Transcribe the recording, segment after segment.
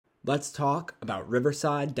Let's talk about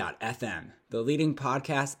Riverside.fm, the leading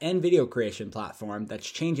podcast and video creation platform that's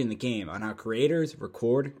changing the game on how creators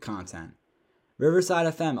record content. Riverside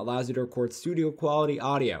FM allows you to record studio quality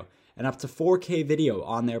audio and up to 4K video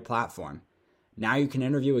on their platform. Now you can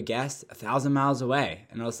interview a guest 1,000 miles away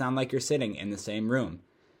and it'll sound like you're sitting in the same room.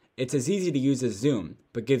 It's as easy to use as Zoom,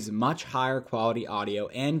 but gives much higher quality audio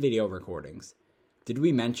and video recordings. Did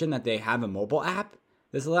we mention that they have a mobile app?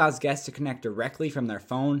 This allows guests to connect directly from their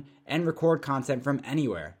phone and record content from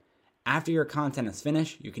anywhere. After your content is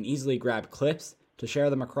finished, you can easily grab clips to share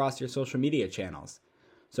them across your social media channels.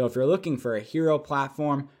 So if you're looking for a hero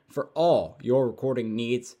platform for all your recording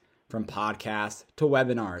needs, from podcasts to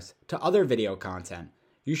webinars to other video content,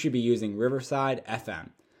 you should be using Riverside FM.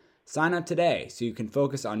 Sign up today so you can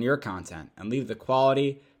focus on your content and leave the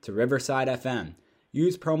quality to Riverside FM.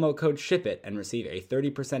 Use promo code SHIPIT and receive a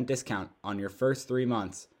 30% discount on your first 3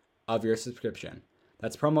 months of your subscription.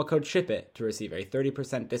 That's promo code SHIPIT to receive a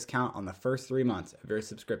 30% discount on the first 3 months of your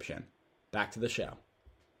subscription. Back to the show.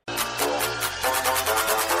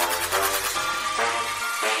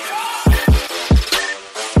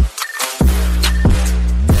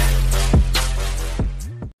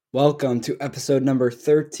 Welcome to episode number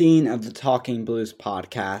 13 of the Talking Blues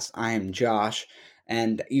podcast. I am Josh.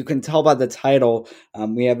 And you can tell by the title,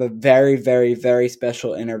 we have a very, very, very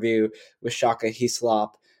special interview with Shaka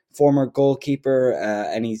Hislop, former goalkeeper,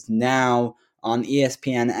 and he's now on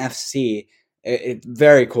ESPN FC. It's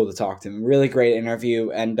very cool to talk to him. Really great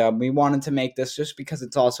interview, and we wanted to make this just because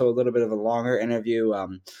it's also a little bit of a longer interview.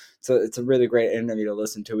 So it's a really great interview to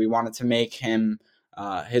listen to. We wanted to make him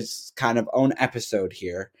his kind of own episode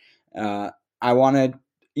here. I wanted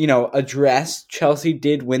address Chelsea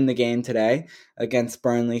did win the game today against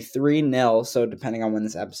Burnley 3-0. So depending on when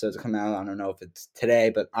this episode's come out, I don't know if it's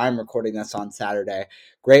today, but I'm recording this on Saturday.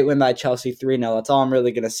 Great win by Chelsea 3-0. That's all I'm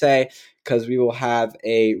really going to say because we will have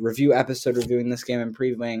a review episode reviewing this game and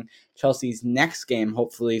previewing Chelsea's next game,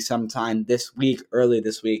 hopefully sometime this week, early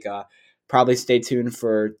this week. Probably stay tuned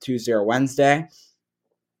for Tuesday or Wednesday.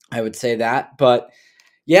 I would say that. But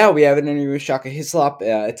yeah, we have an interview with Shaka Hislop.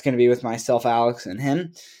 It's going to be with myself, Alex, and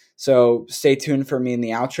him. So stay tuned for me in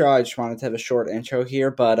the outro. I just wanted to have a short intro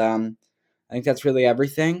here, but I think that's really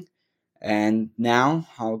everything. And now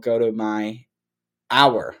I'll go to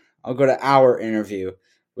our interview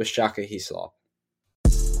with Shaka Hislop.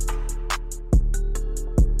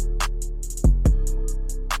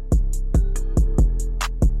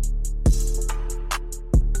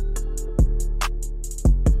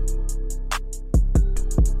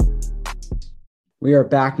 We are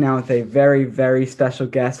back now with a very, very special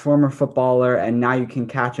guest, former footballer, and now you can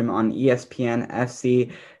catch him on ESPN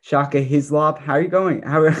FC, Shaka Hislop. How are you going?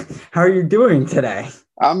 How are you doing today?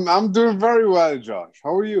 I'm doing very well, Josh.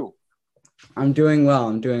 How are you? I'm doing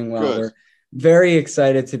well. Good. We're very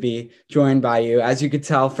excited to be joined by you. As you could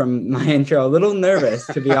tell from my intro, a little nervous,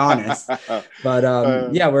 to be honest. But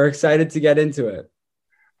yeah, we're excited to get into it.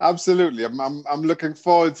 Absolutely. I'm looking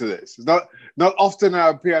forward to this. It's not often I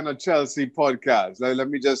appear on a Chelsea podcast. Let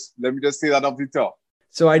me just say that off the top.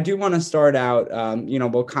 So I do want to start out,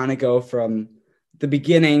 we'll kind of go from the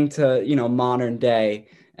beginning to, modern day.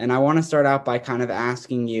 And I want to start out by kind of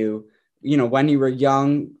asking you, when you were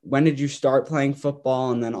young, when did you start playing football?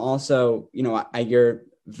 And then also, at your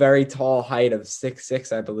very tall height of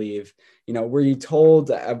 6'6", I believe, were you told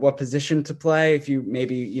at what position to play? If you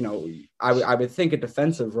maybe, I would think a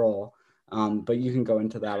defensive role, but you can go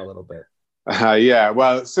into that a little bit. Yeah,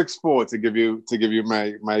 well, 6'4" to give you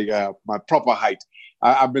my proper height.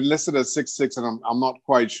 I've been listed as 6'6", and I'm not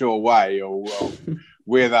quite sure why or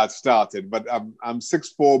where that started. But I'm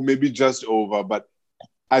 6'4", maybe just over, but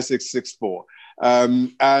I say 6'4".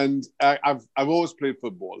 And I've always played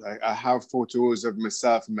football. I have photos of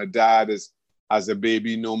myself and my dad as a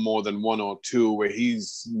baby, no more than 1 or 2, where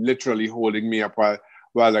he's literally holding me up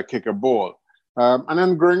while I kick a ball. And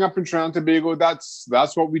then growing up in Trinidad and Tobago,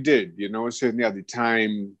 that's what we did. Certainly at the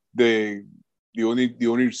time, the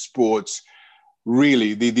only sports,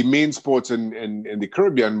 really, the main sports in the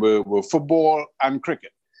Caribbean were football and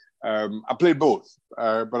cricket. I played both,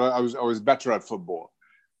 but I was better at football.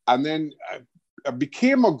 And then I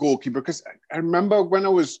became a goalkeeper because I remember when I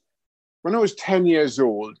was 10 years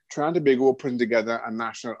old, Trinidad and Tobago were putting together a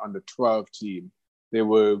national under-12 team. They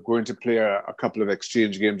were going to play a couple of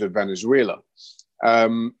exchange games with Venezuela.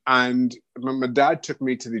 And my dad took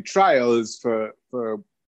me to the trials for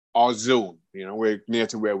our zone, near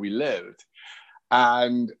to where we lived.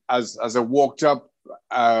 And as I walked up,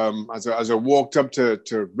 to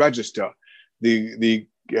register, the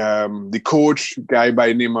coach, guy by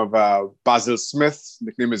the name of Basil Smith,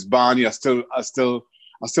 nickname is Barney. I still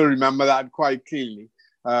I still remember that quite clearly.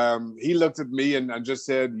 He looked at me and just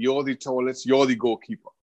said, "You're the tallest, you're the goalkeeper."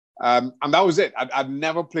 And that was it. I'd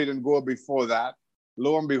never played in goal before that.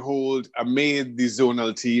 Lo and behold, I made the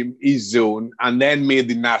zonal team, East Zone, and then made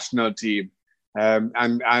the national team.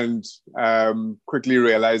 And quickly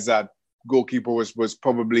realized that goalkeeper was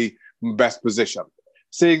probably best position.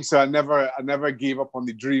 Saying so, I never gave up on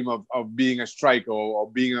the dream of being a striker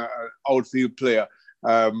or being an outfield player.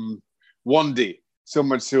 One day, so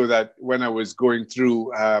much so that when I was going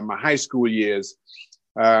through my high school years,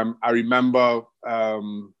 I remember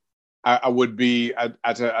I would be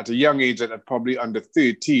at a young age, at probably under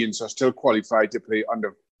 13, so still qualified to play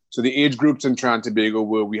under. So the age groups in Trinidad and Tobago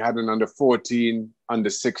were, we had an under 14, under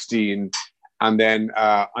 16, and then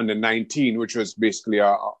under 19, which was basically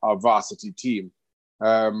our varsity team.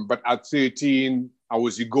 But at 13, I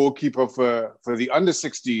was the goalkeeper for the under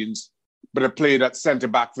 16s, but I played at centre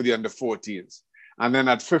back for the under 14s. And then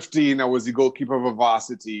at 15, I was the goalkeeper of a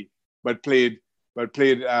varsity, but played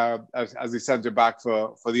as the centre back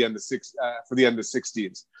for the under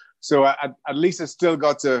 16s. So at least I still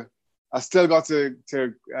got to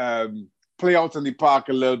play out in the park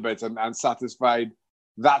a little bit and satisfied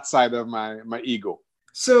that side of my ego.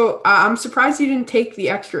 So I'm surprised you didn't take the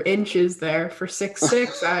extra inches there for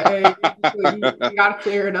 6'6". You got to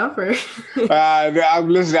clear it up, or?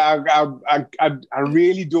 Listen, I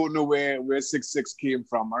really don't know where 6'6" came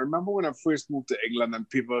from. I remember when I first moved to England and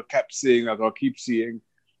people kept saying that, or keep seeing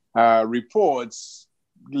reports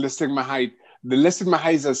listing my height. They listed my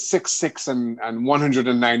height as 6'6" and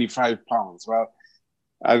 195 pounds. Well,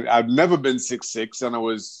 I've never been 6'6", and I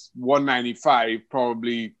was 195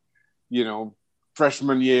 probably,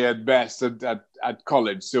 freshman year at best at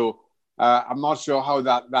college. So I'm not sure how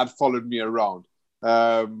that followed me around.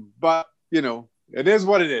 But it is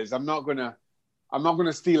what it is. I'm not gonna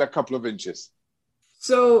steal a couple of inches.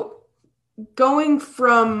 So going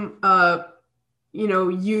from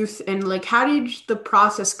youth and like, how did the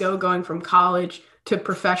process go going from college to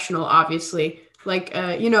professional? Obviously, like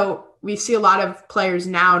we see a lot of players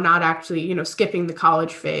now not actually skipping the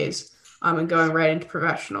college phase and going right into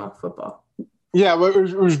professional football. Yeah, well,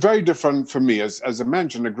 it was very different for me. As I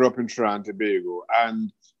mentioned, I grew up in Trinidad and Tobago, and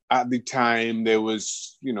at the time there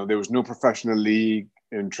was no professional league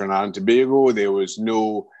in Trinidad and Tobago. There was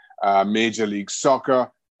no Major League Soccer.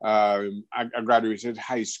 I graduated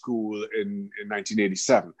high school in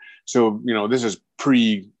 1987, so this is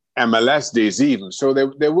pre-MLS days even. So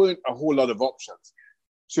there weren't a whole lot of options.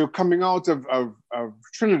 So coming out of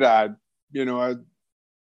Trinidad,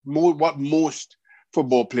 what most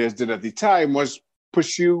football players did at the time was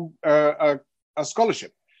pursue a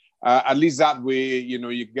scholarship. At least that way,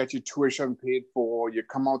 you get your tuition paid for, you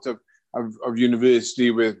come out of university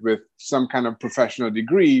with some kind of professional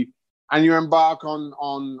degree, and you embark on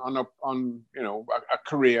a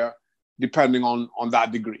career depending on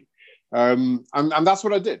that degree. And that's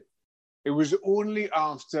what I did. It was only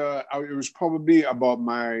after, it was probably about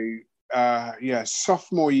my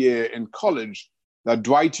sophomore year in college, that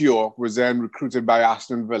Dwight York was then recruited by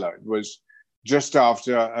Aston Villa. It was just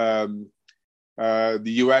after the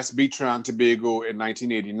US beat Trinidad and Tobago in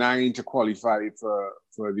 1989 to qualify for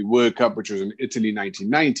the World Cup, which was in Italy in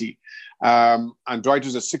 1990. And Dwight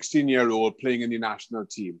was a 16-year-old playing in the national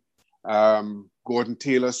team. Gordon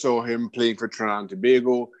Taylor saw him playing for Trinidad and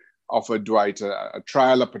Tobago, offered Dwight a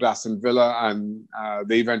trial up at Aston Villa, and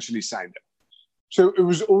they eventually signed him. So it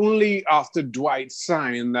was only after Dwight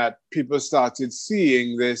signed that people started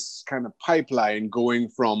seeing this kind of pipeline going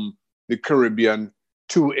from the Caribbean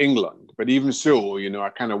to England. But even so, I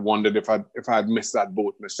kind of wondered if I had missed that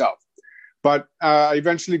boat myself. But I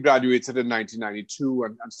eventually graduated in 1992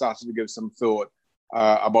 and started to give some thought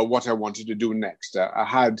about what I wanted to do next. I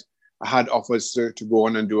had offers to go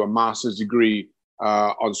on and do a master's degree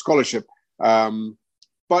on scholarship.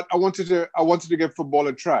 But I wanted to give football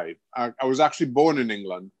a try. I was actually born in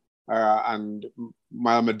England, and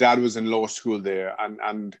my dad was in law school there,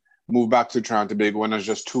 and moved back to Trinidad and Tobago when I was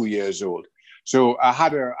just 2 years old. So I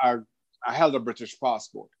held a British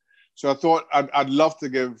passport. So I thought I'd love to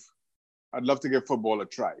give football a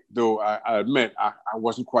try. Though I admit I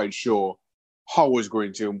wasn't quite sure how I was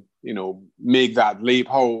going to make that leap,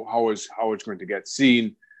 how I was going to get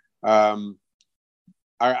seen. I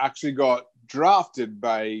actually got drafted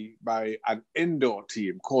by an indoor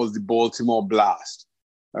team called the Baltimore Blast.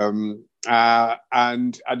 And I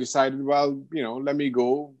decided, well, let me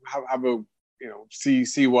go have a,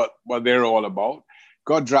 see what they're all about.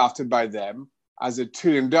 Got drafted by them. As it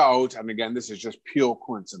turned out, and again, this is just pure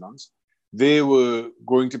coincidence, they were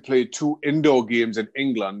going to play 2 indoor games in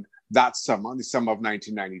England that summer, the summer of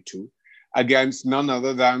 1992. against none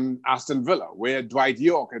other than Aston Villa, where Dwight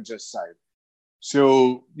York had just signed.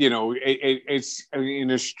 So, it's in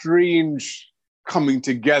a strange coming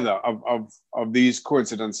together of these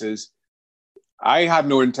coincidences. I had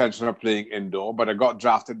no intention of playing indoor, but I got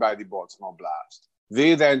drafted by the Baltimore Blast.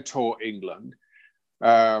 They then toured England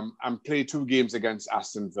and played 2 games against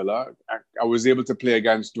Aston Villa. I was able to play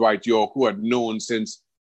against Dwight York, who I'd known since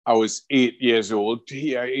I was 8 years old.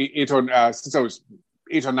 Since I was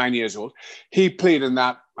 8 or 9 years old. He played in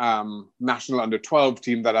that national under-12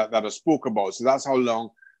 team that I spoke about. So that's how long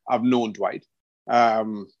I've known Dwight.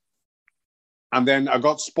 And then I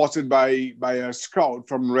got spotted by a scout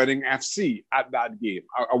from Reading FC at that game.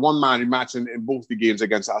 A one-man match in both the games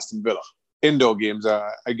against Aston Villa. Indoor games,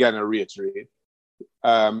 again, I reiterate.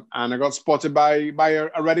 And I got spotted by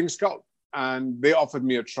a Reading scout. And they offered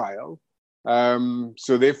me a trial.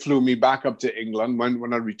 So they flew me back up to England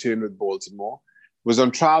when I returned with Baltimore. Was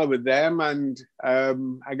on trial with them, and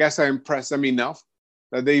I guess I impressed them enough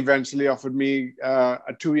that they eventually offered me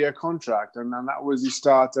a 2-year contract. And that was the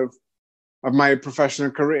start of my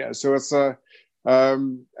professional career. So it's a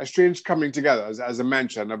strange coming together, as I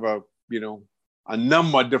mentioned, of a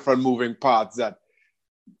number of different moving parts that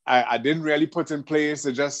I didn't really put in place.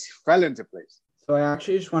 It just fell into place. So I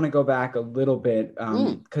actually just want to go back a little bit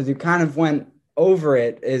because you kind of went over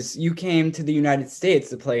it. Is you came to the United States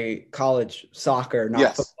to play college soccer,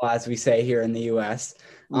 not football, as we say here in the U.S.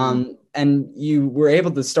 And you were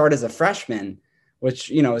able to start as a freshman, which,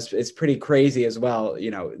 is pretty crazy as well.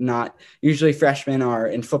 Not usually freshmen are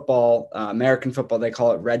in football, American football, they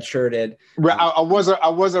call it redshirted. Well, I was a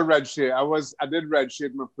redshirt. I did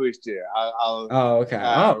redshirt my first year.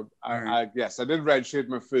 Yes, I did redshirt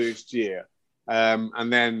my first year,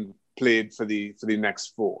 and then played for the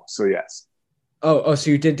next 4. So yes. Oh, so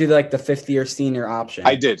you did do like the 5th-year senior option?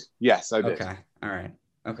 I did. Yes, I did. Okay. All right.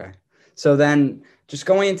 Okay. So then just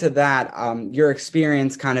going into that, your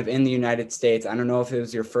experience kind of in the United States, I don't know if it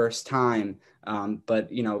was your first time, but,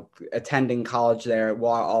 attending college there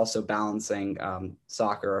while also balancing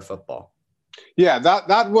soccer or football. Yeah,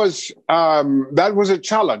 that was a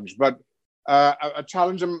challenge, but a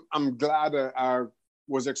challenge I'm glad I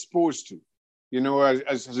was exposed to.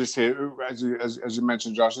 As you say, as you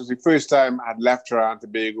mentioned, Josh, it's the first time I'd left Trinidad and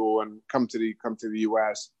Tobago and come to the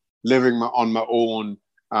US, living on my own,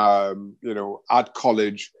 at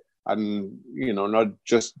college, and not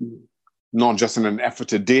just in an effort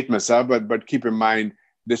to date myself, but keep in mind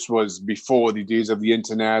this was before the days of the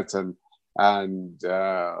internet and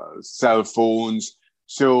cell phones.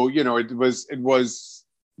 So it was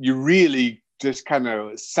you really just kind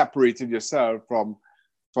of separated yourself from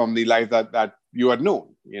the life that you had known.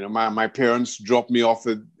 My parents dropped me off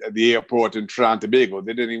at the airport in Trinidad and Tobago.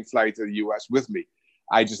 They didn't even fly to the US with me.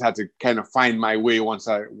 I just had to kind of find my way once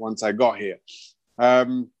I got here.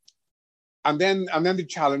 And then the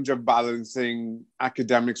challenge of balancing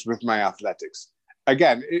academics with my athletics.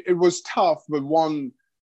 Again, it was tough, but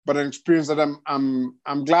an experience that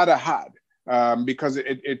I'm glad I had, because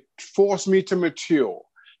it forced me to mature.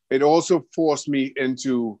 It also forced me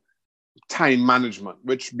into time management,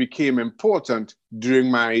 which became important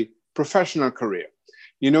during my professional career.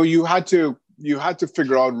 You had to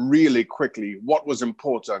figure out really quickly what was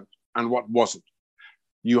important and what wasn't.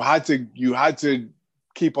 You had to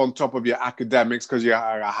keep on top of your academics because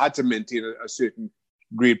I had to maintain a certain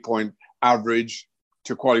grade point average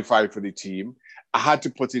to qualify for the team. I had to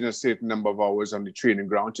put in a certain number of hours on the training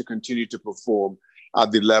ground to continue to perform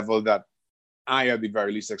at the level that I, at the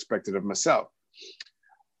very least, expected of myself.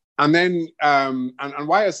 And then, and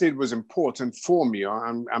why I say it was important for me,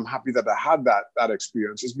 I'm happy that I had that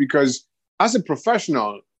experience, is because as a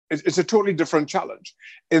professional, it's a totally different challenge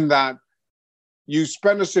in that you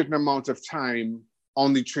spend a certain amount of time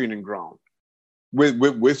on the training ground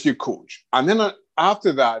with your coach. And then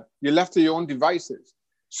after that, you're left to your own devices.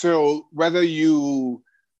 So whether you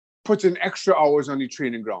put in extra hours on the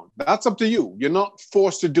training ground, that's up to you. You're not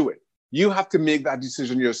forced to do it. You have to make that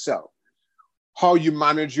decision yourself. How you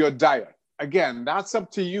manage your diet, again, that's up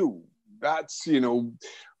to you. That's,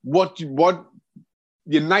 what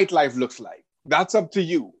your nightlife looks like. That's up to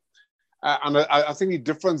you. And I think the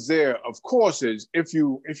difference there, of course, is if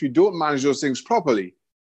you don't manage those things properly,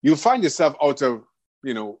 you'll find yourself out of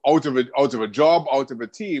a job, out of a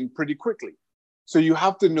team pretty quickly. So you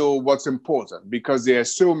have to know what's important, because there are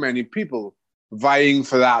so many people vying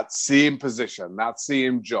for that same position, that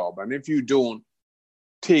same job. And if you don't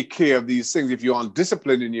take care of these things, if you aren't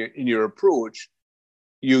disciplined in your approach,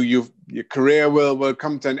 your career will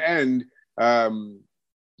come to an end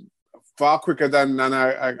far quicker than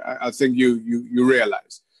I think you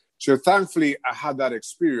realize. So thankfully, I had that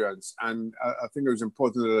experience, and I think it was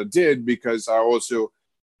important that I did, because I also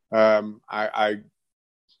I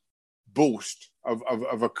boast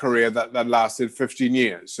of a career that lasted 15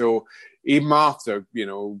 years. So even after,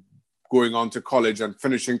 going on to college and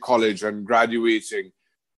finishing college and graduating,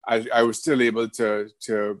 I was still able to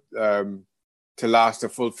last a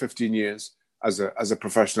full 15 years as a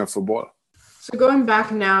professional footballer. So going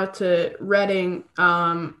back now to Reading,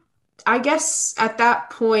 I guess at that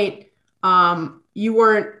point, you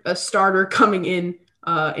weren't a starter coming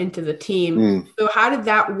into the team. So how did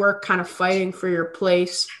that work, kind of fighting for your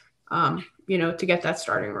place, to get that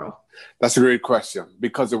starting role? That's a great question,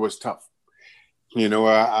 because it was tough.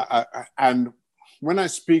 And when I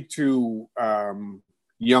speak to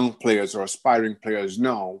young players or aspiring players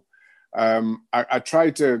now, I try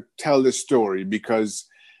to tell this story because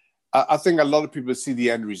I think a lot of people see the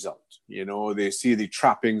end result. They see the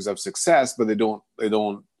trappings of success, but they don't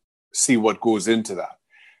see what goes into that.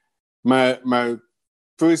 My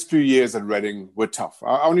first few years at Reading were tough.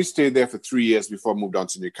 I only stayed there for 3 years before I moved on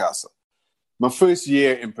to Newcastle. My first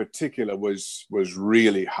year in particular was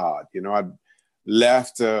really hard. I'd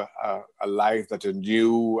left a life that I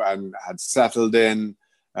knew and had settled in.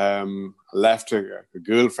 Left a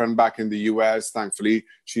girlfriend back in the US. Thankfully,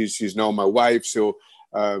 she's now my wife. So,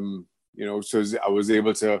 so I was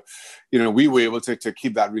able to, we were able to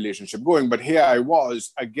keep that relationship going. But here I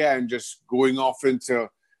was, again, just going off into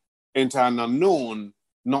an unknown,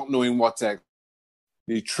 not knowing what to expect.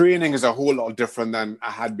 The training is a whole lot different than I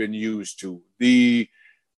had been used to. The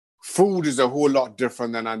food is a whole lot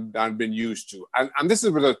different than I'd been used to. And this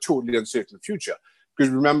is with a totally uncertain future.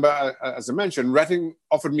 Because remember, as I mentioned, Reading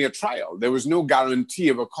offered me a trial. There was no guarantee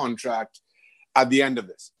of a contract at the end of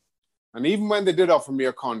this. And even when they did offer me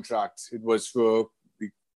a contract, it was for the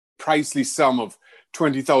pricely sum of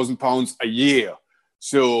 £20,000 a year.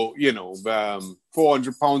 So,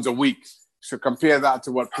 £400 a week. So compare that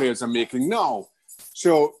to what players are making now.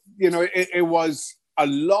 So, it was a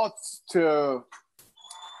lot to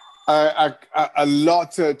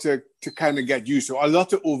kind of get used to, a lot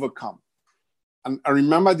to overcome. And I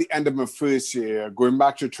remember at the end of my first year, going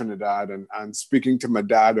back to Trinidad and speaking to my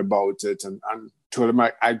dad about it, and told him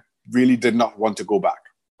I really did not want to go back.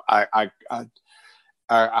 I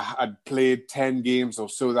had played 10 games or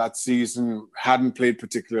so that season, hadn't played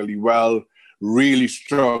particularly well, really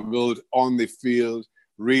struggled on the field,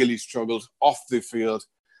 really struggled off the field.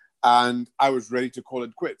 And I was ready to call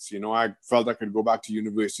it quits. I felt I could go back to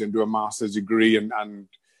university and do a master's degree and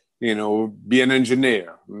be an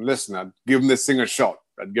engineer. And listen, I'd given this thing a shot.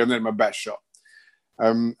 I'd given it my best shot.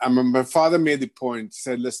 And my father made the point,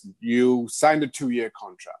 said, listen, you signed a 2-year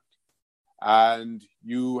contract and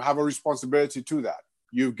you have a responsibility to that.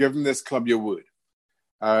 You've given this club your word.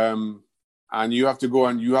 And you have to go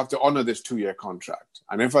and you have to honor this 2-year contract.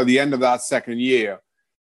 And if at the end of that second year,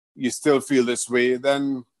 you still feel this way,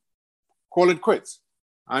 then call it quits.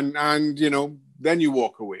 And then you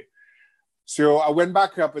walk away. So I went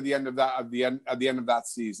back up at the end of that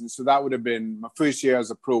season. So that would have been my first year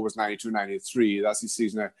as a pro was 92-93. That's the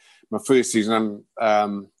season, my first season.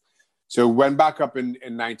 So went back up in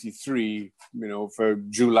 93, for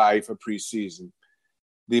July for pre-season.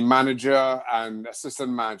 The manager and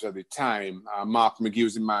assistant manager at the time, Mark McGee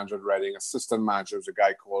was the manager at Reading. Assistant manager was a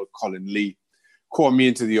guy called Colin Lee. Called me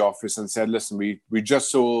into the office and said, listen, we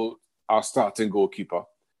just sold our starting goalkeeper, a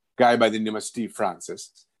guy by the name of Steve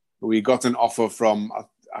Francis. We got an offer from,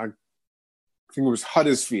 I think it was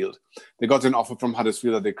Huddersfield. They got an offer from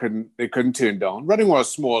Huddersfield that they couldn't turn down. Reading was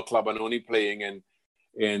a small club and only playing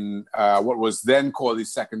in what was then called the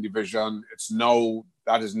second division.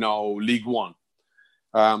 That is now League One.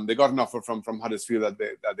 They got an offer from Huddersfield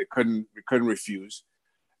that we couldn't refuse.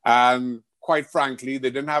 And quite frankly,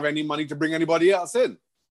 they didn't have any money to bring anybody else in.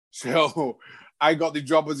 So I got the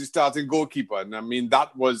job as the starting goalkeeper. And I mean,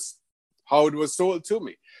 that was how it was sold to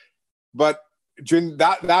me. But during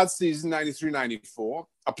that season, 93-94,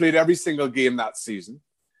 I played every single game that season.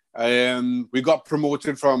 We got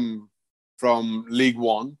promoted from League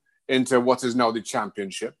One into what is now the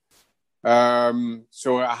Championship.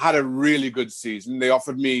 So I had a really good season.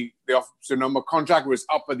 So now my contract was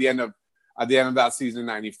up at the end of that season in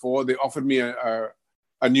 94. They offered me a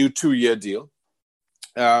new 2-year deal.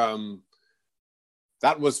 That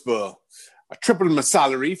was for I tripled my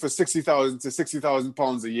salary for £60,000 to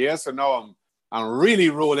 £60,000 a year. So now I'm really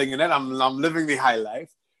rolling in it. I'm living the high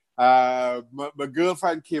life. My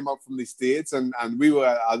girlfriend came up from the States and we were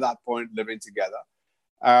at that point living together.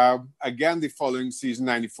 Again, the following season,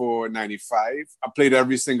 94-95, I played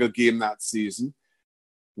every single game that season.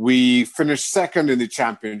 We finished second in the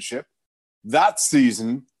Championship. That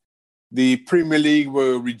season, the Premier League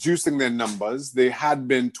were reducing their numbers. There had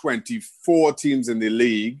been 24 teams in the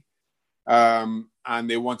league, and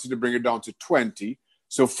they wanted to bring it down to 20.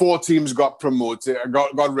 So 4 teams got promoted,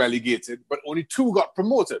 got relegated, but only 2 got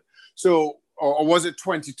promoted. So, or was it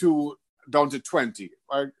 22 down to 20?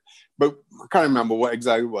 But I can't remember what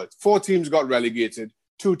exactly it was. 4 teams got relegated,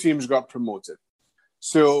 2 teams got promoted.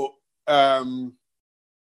 So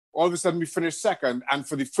all of a sudden we finished second, and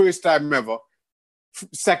for the first time ever,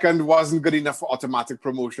 second wasn't good enough for automatic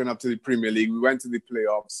promotion up to the Premier League. We went to the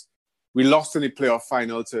playoffs. We lost in the playoff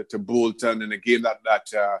final to Bolton in a game that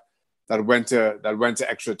went to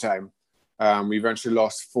extra time. We eventually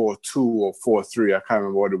lost 4-2 or 4-3. I can't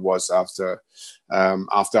remember what it was after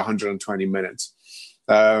 120 minutes.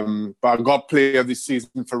 But I got player of the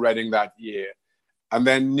season for Reading that year. And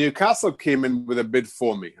then Newcastle came in with a bid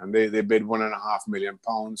for me, and they bid £1.5 million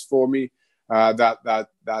for me.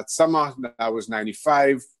 That summer, that was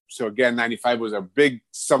 95. So again, 95 was a big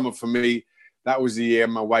summer for me. That was the year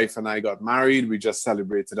my wife and I got married. We just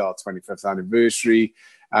celebrated our 25th anniversary.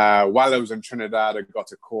 While I was in Trinidad, I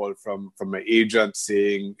got a call from my agent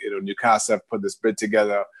saying, Newcastle have put this bid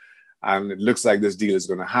together, and it looks like this deal is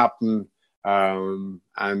going to happen.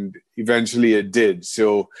 And eventually it did.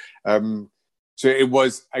 So it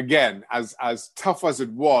was, again, as tough as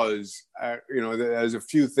it was, there's a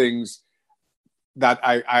few things that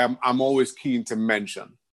I'm always keen to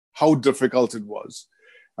mention. How difficult it was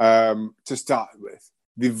to start with.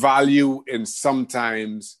 The value in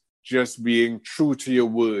sometimes just being true to your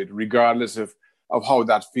word, regardless of how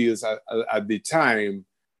that feels at the time,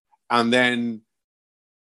 and then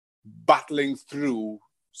battling through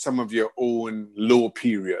some of your own low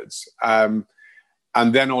periods. And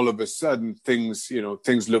then all of a sudden things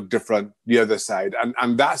look different the other side.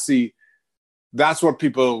 And that's what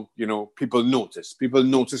people notice. People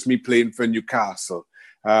notice me playing for Newcastle.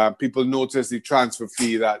 People notice the transfer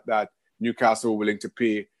fee that Newcastle were willing to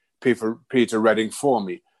pay to Reading for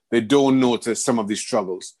me. They don't notice some of the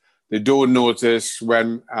struggles. They don't notice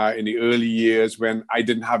when in the early years when I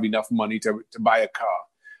didn't have enough money to buy a car,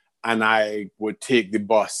 and I would take the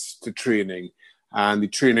bus to training, and the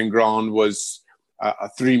training ground was a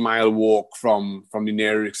 3-mile walk from the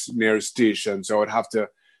nearest station. So I would have to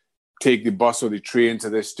take the bus or the train to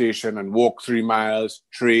the station and walk 3 miles,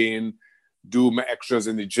 train, do my extras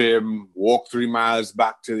in the gym, walk 3 miles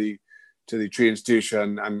back to the train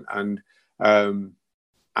station, and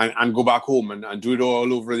go back home and do it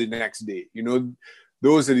all over the next day.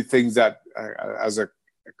 Those are the things that, as I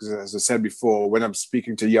said before, when I'm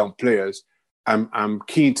speaking to young players, I'm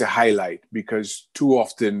keen to highlight, because too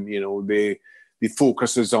often, the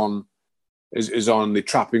focus is on the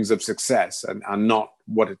trappings of success and not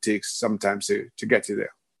what it takes sometimes to get you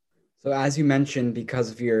there. So as you mentioned, because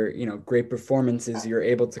of your great performances, you're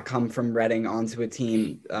able to come from Reading onto a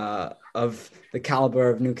team of the caliber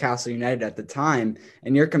of Newcastle United at the time,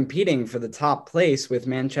 and you're competing for the top place with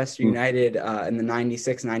Manchester United in the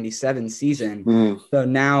 96-97 season. So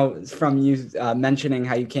now, from you mentioning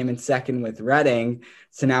how you came in second with Reading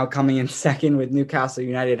to now coming in second with Newcastle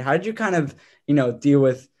United, how did you kind of deal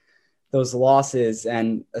with those losses,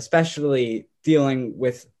 and especially dealing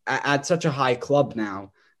with at such a high club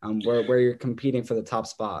now? Where you're competing for the top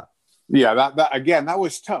spot. Yeah, that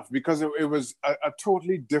was tough, because it was a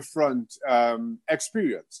totally different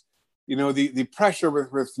experience. The pressure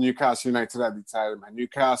with Newcastle United at the time, and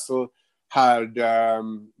Newcastle had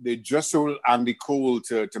they just sold Andy Cole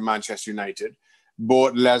to Manchester United,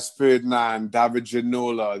 bought Les Ferdinand, David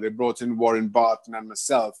Ginola. They brought in Warren Barton and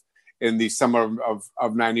myself in the summer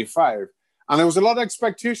of 95, and there was a lot of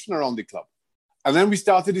expectation around the club. And then we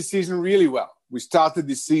started the season really well.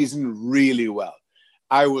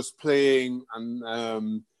 I was playing,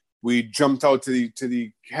 and we jumped out to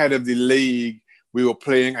the head of the league. We were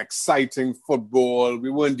playing exciting football. We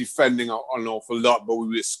weren't defending an awful lot, but we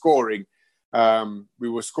were scoring. We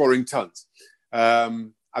were scoring tons.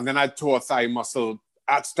 And then I tore a thigh muscle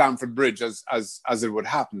at Stamford Bridge, as it would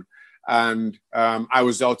happen. And I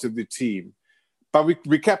was out of the team. But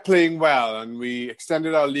we kept playing well, and we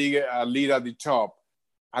extended our lead at the top.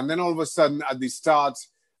 And then all of a sudden, at the start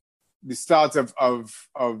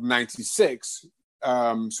of 96,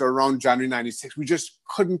 so around January 96, we just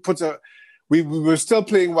couldn't we were still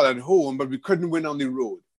playing well at home, but we couldn't win on the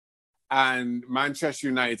road. And Manchester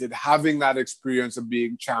United, having that experience of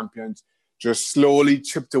being champions, just slowly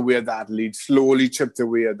chipped away at that lead.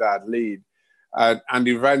 And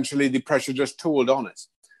eventually the pressure just told on us.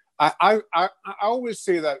 I always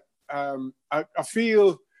say that I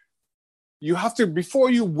feel you have to, before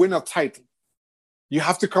you win a title, you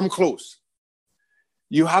have to come close.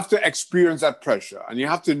 you have to experience that pressure, and you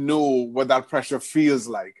have to know what that pressure feels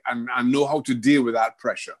like, and know how to deal with that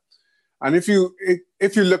pressure. And if you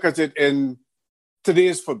look at it in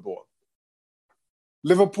today's football,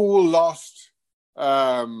 Liverpool lost,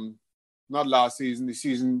 not last season, the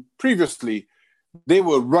season previously, they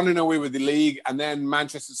were running away with the league, and then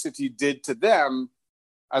Manchester City did to them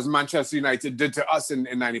as Manchester United did to us in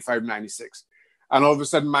 95-96. And all of a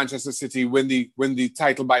sudden, Manchester City win the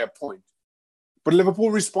title by a point. But Liverpool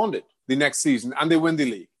responded the next season, and they win the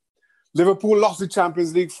league. Liverpool lost the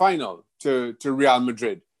Champions League final to Real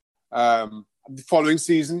Madrid. The following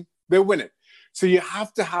season, they win it. So you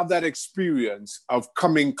have to have that experience of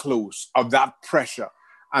coming close, of that pressure,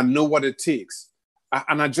 and know what it takes.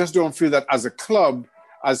 And I just don't feel that as a club,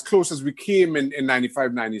 as close as we came in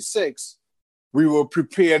 95-96, we were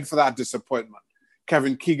prepared for that disappointment.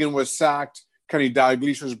 Kevin Keegan was sacked. Kenny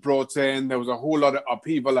Dalglish was brought in. There was a whole lot of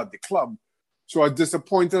upheaval at the club. So as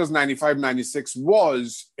disappointed as 95-96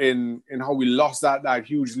 was in how we lost that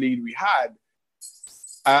huge lead we had,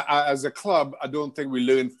 as a club, I don't think we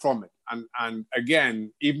learned from it. And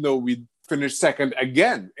again, even though we finished second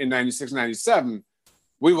again in 96-97,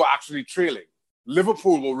 we were actually trailing.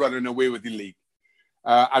 Liverpool were running away with the league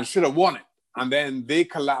and should have won it. And then they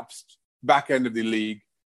collapsed back end of the league.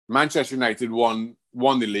 Manchester United won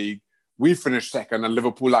the league. We finished second, and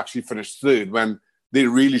Liverpool actually finished third when they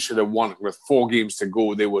really should have won it. With 4 games to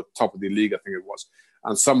go, they were top of the league, I think it was,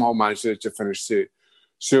 and somehow managed to finish third.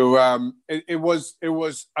 So it was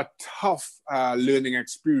a tough learning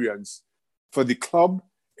experience for the club.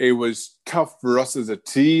 It was tough for us as a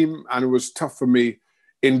team, and it was tough for me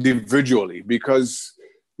individually, because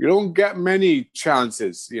you don't get many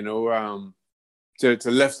chances, to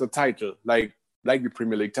lift the title like the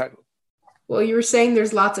Premier League title. Well, you were saying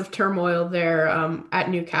there's lots of turmoil there at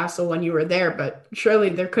Newcastle when you were there, but surely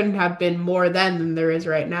there couldn't have been more then than there is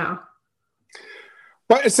right now.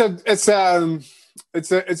 But it's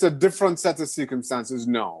a different set of circumstances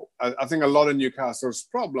now. I think a lot of Newcastle's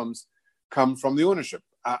problems come from the ownership.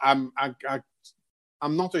 I'm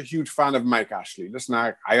not a huge fan of Mike Ashley. Listen,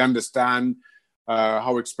 I understand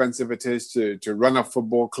how expensive it is to run a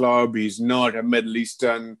football club. He's not a Middle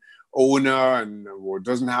Eastern owner or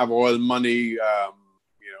doesn't have oil money,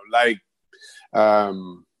 like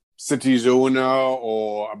City's owner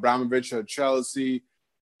or Abramovich at Chelsea.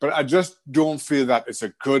 But I just don't feel that it's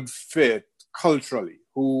a good fit culturally,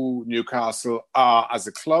 who Newcastle are as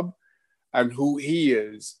a club and who he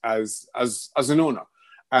is as an owner.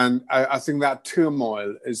 And I think that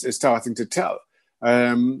turmoil is starting to tell.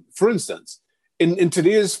 For instance, in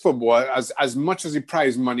today's football, as much as the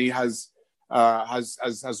prize money has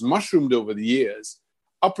mushroomed over the years,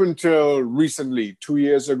 up until recently, 2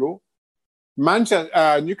 years ago,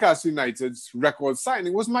 Newcastle United's record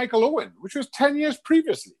signing was Michael Owen, which was 10 years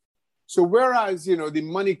previously. So whereas, the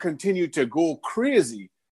money continued to go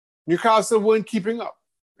crazy, Newcastle weren't keeping up.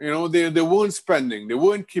 They weren't spending, they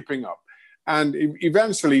weren't keeping up. And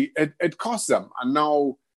eventually it cost them. And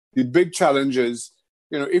now the big challenge is,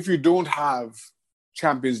 if you don't have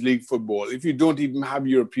Champions League football, if you don't even have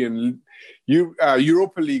Europa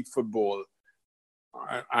League football,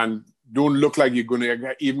 and don't look like you're going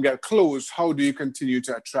to even get close, how do you continue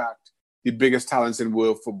to attract the biggest talents in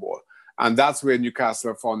world football? And that's where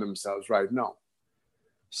Newcastle have found themselves right now.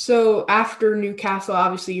 So after Newcastle,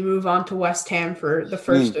 obviously you move on to West Ham for the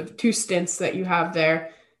first of 2 stints that you have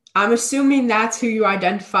there. I'm assuming that's who you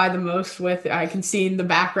identify the most with. I can see in the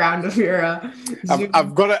background of your.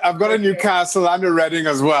 I've got a Newcastle and a Reading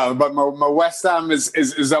as well, but my West Ham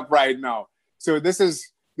is up right now. So this is.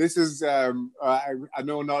 I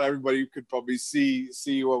know not everybody could probably see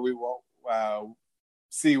what we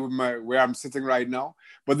see where I'm sitting right now,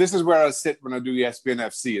 but this is where I sit when I do ESPN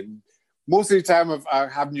FC, and most of the time I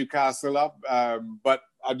have Newcastle up, but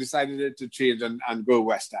I decided to change and go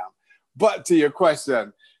West Ham. But to your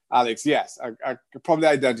question, Alex, yes, I could probably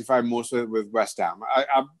identify most with West Ham.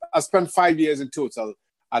 I spent 5 years in total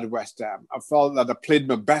at West Ham. I felt that I played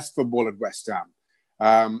my best football at West Ham.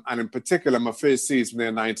 And in particular, my first season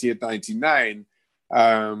there, 98-99,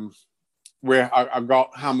 where I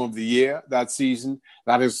got Ham of the Year that season.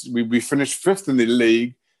 That is, we finished 5th in the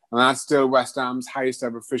league, and that's still West Ham's highest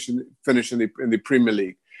ever finish in the Premier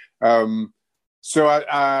League. So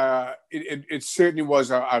it certainly was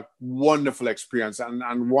a wonderful experience,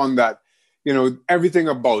 and one that, everything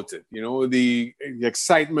about it, the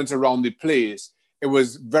excitement around the place, it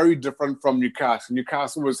was very different from Newcastle.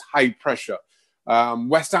 Newcastle was high pressure.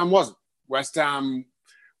 West Ham wasn't. West Ham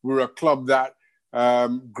were a club that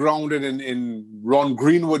grounded in Ron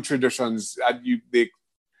Greenwood traditions.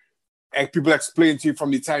 people explain to you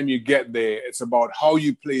from the time you get there. It's about how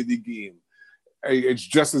you play the game. It's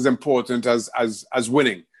just as important as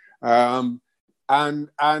winning. And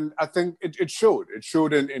I think it showed. It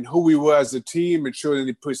showed in who we were as a team. It showed in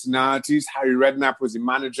the personalities. Harry Redknapp was the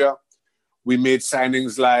manager. We made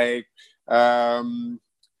signings like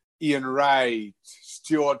Ian Wright,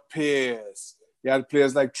 Stuart Pearce. You had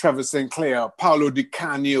players like Trevor Sinclair, Paulo Di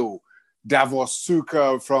Canio, Davos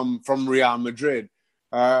Suker from Real Madrid.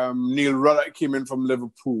 Neil Ruddock came in from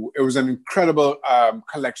Liverpool. It was an incredible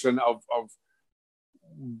collection of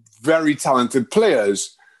very talented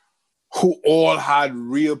players who all had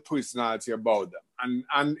real personality about them.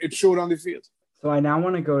 And it showed on the field. So I now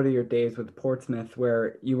want to go to your days with Portsmouth,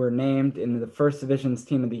 where you were named in the First Division's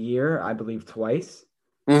Team of the Year, I believe twice,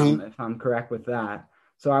 if I'm correct with that.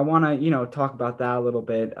 So I want to, talk about that a little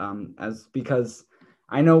bit, because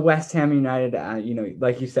I know West Ham United,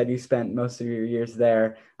 like you said, you spent most of your years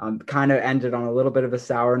there, kind of ended on a little bit of a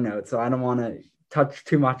sour note. So I don't want to touch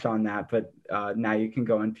too much on that, but now you can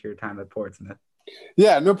go into your time at Portsmouth.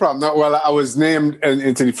 Yeah, no problem. No, well, I was named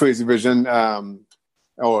into the First Division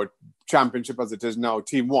or Championship as it is now,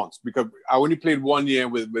 Team once, because I only played 1 year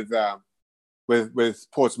with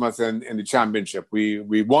Portsmouth in the Championship.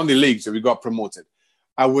 We won the league, so we got promoted.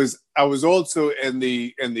 I was also in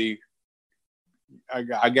the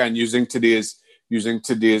again using today's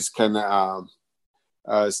kind of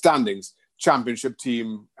standings. Championship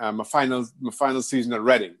team, my final season at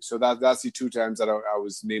Reading. So that's the 2 times that I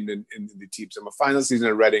was named in the team. So my final season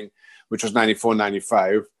at Reading, which was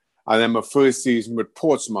 94-95, and then my first season with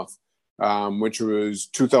Portsmouth, which was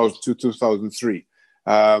 2002-2003.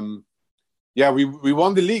 We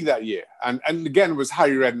won the league that year, and again it was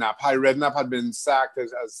Harry Redknapp. Harry Redknapp had been sacked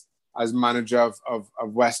as manager of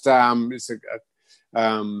West Ham. It's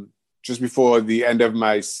just before the end of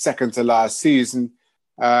my second to last season.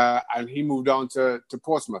 And he moved on to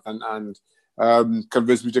Portsmouth and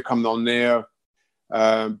convinced me to come down there.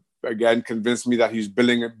 Again, convinced me that he's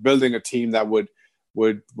building a team that would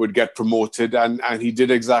get promoted, and he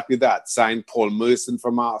did exactly that. Signed Paul Merson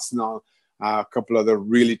from Arsenal, a couple other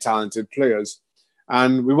really talented players,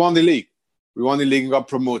 and we won the league. We won the league and got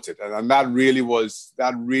promoted, and that really was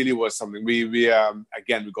something. We got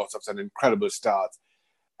off to an incredible start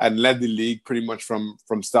and led the league pretty much from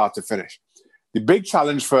start to finish. The big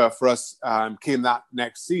challenge for us came that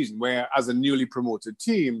next season, where as a newly promoted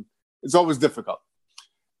team, it's always difficult.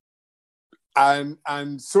 And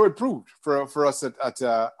so it proved for us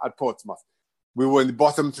at Portsmouth. We were in the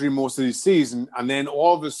bottom 3 most of the season, and then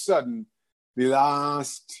all of a sudden, the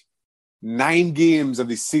last 9 games of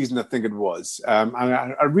the season, I think it was, and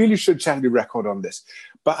I really should check the record on this,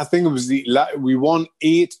 but I think it was we won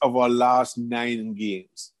 8 of our last 9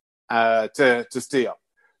 games to stay up.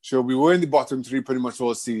 So we were in the bottom 3 pretty much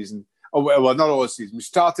all season. Oh, well, not all season. We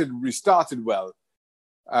started well,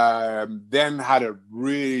 then had a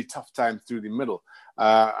really tough time through the middle,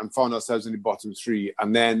 and found ourselves in the bottom 3.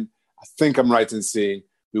 And then I think I'm right in saying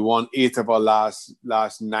we won 8 of our last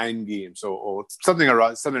 9 games, or something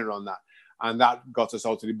around that, and that got us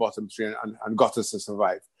out to the bottom 3 and got us to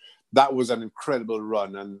survive. That was an incredible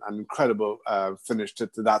run and an incredible finish to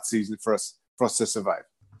that season for us to survive.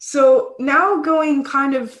 So now we're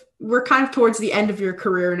kind of towards the end of your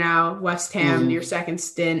career now, West Ham, your second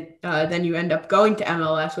stint. Then you end up going to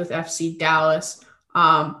MLS with FC Dallas.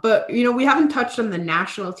 But, we haven't touched on the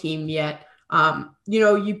national team yet.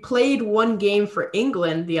 You played 1 game for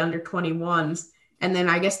England, the under-21s, and then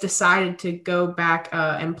I guess decided to go back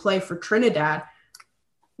and play for Trinidad.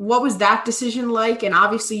 What was that decision like? And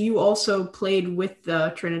obviously you also played with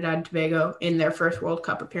Trinidad and Tobago in their first World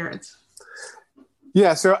Cup appearance.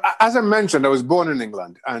 Yeah, so as I mentioned, I was born in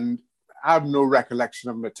England, and I have no recollection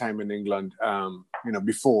of my time in England,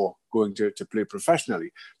 before going to play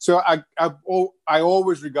professionally. So I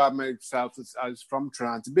always regard myself as from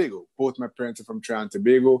Trinidad and Tobago. Both my parents are from Trinidad and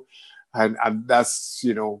Tobago, and that's,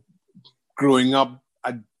 growing up,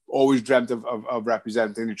 I always dreamt of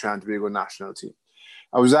representing the Trinidad and Tobago national team.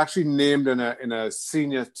 I was actually named in a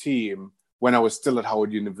senior team when I was still at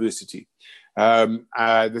Howard University.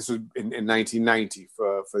 This was in 1990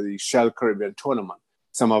 for the Shell Caribbean tournament,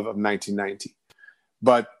 summer of 1990.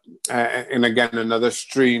 But, and again, another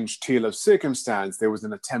strange tale of circumstance, there was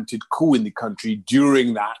an attempted coup in the country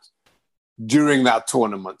during that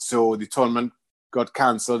tournament. So the tournament got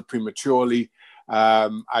cancelled prematurely.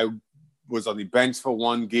 I was on the bench for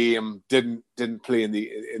 1 game, didn't play in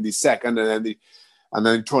the second, and then the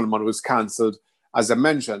tournament was cancelled, as I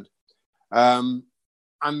mentioned.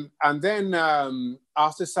 And then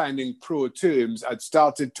after signing pro terms, I'd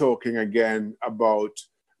started talking again about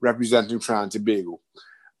representing Trinidad and Tobago.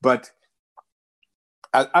 But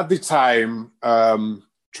At the time, Trinidad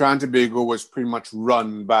and Tobago was pretty much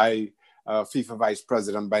run by a FIFA vice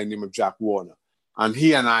president by the name of Jack Warner. And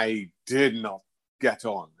he and I did not get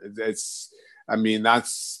on. That's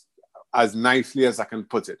as nicely as I can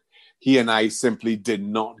put it. He and I simply did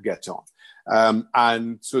not get on.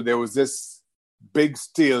 And so there was this big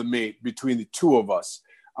stalemate between the two of us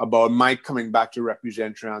about my coming back to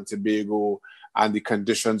represent Trinidad and Tobago and the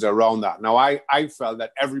conditions around that. Now, I felt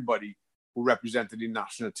that everybody who represented the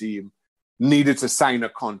national team needed to sign a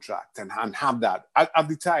contract and have that. At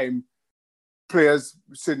the time, players,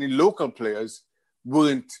 certainly local players,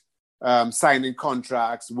 weren't signing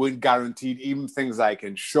contracts, weren't guaranteed even things like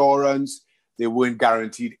insurance. They weren't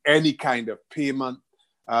guaranteed any kind of payment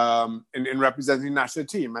in representing the national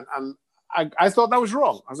team. And I thought that was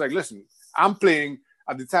wrong. I was like, listen, I'm playing,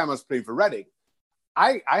 at the time I was playing for Reading.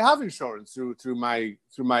 I have insurance through my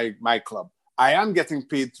club. I am getting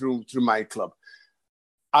paid through my club.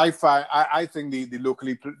 I think the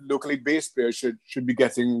locally based players should be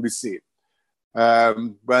getting the same.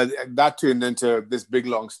 But that turned into this big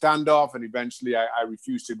long standoff, and eventually I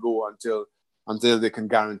refused to go until they can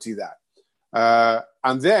guarantee that.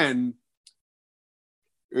 And then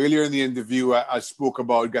earlier in the interview, I spoke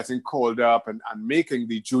about getting called up and making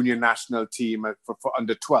the junior national team for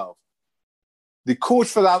under 12. The coach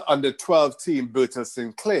for that under 12 team, Bertil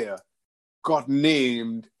Sinclair, got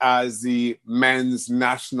named as the men's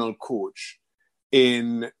national coach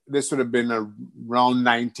this would have been around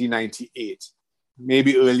 1998,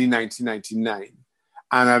 maybe early 1999.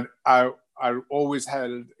 And I always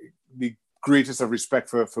held the greatest of respect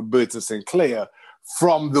for Bertil Sinclair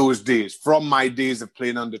from those days, from my days of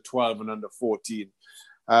playing under 12 and under 14.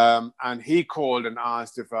 And he called and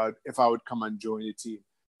asked if I would come and join the team.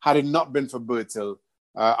 Had it not been for Bertil,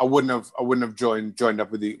 I wouldn't have joined up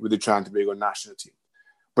with the Trinidad and Tobago national team.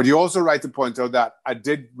 But you're also right to point out that I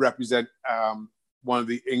did represent one of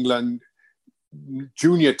the England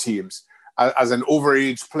junior teams as an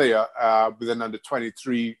overage player with an under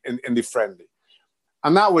 23 in the friendly,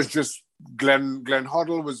 and that was just Glenn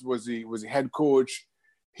Hoddle was the head coach.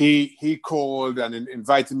 He called and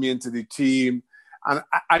invited me into the team, and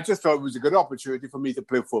I just thought it was a good opportunity for me to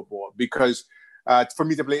play football because. For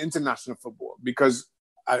me to play international football, because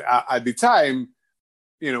at the time,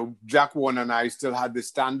 Jack Warner and I still had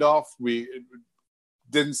this standoff. It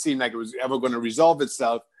didn't seem like it was ever going to resolve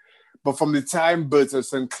itself. But from the time Bertil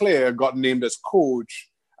Sinclair got named as coach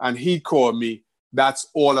and he called me, that's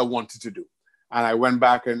all I wanted to do. And I went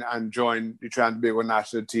back and joined the Trinidad and Tobago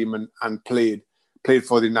national team and played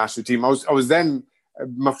for the national team. I was then,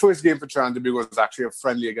 my first game for Trinidad and Tobago was actually a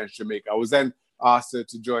friendly against Jamaica. I was then asked her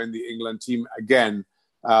to join the England team again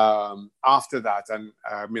after that, and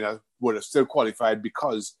I would have still qualified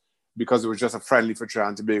because it was just a friendly for Trinidad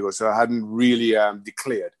and Tobago, so I hadn't really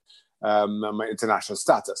declared my international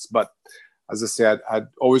status. But as I said, I'd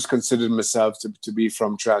always considered myself to be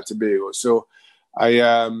from Trinidad and Tobago. So I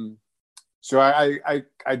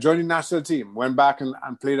joined the national team, went back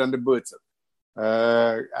and played under Bertil,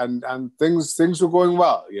 and things were going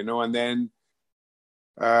well, and then.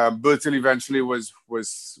 Bertil eventually was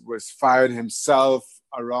fired himself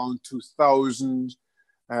around 2000.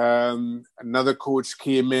 Another coach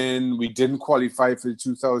came in. We didn't qualify for the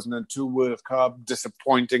 2002 World Cup,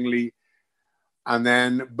 disappointingly. And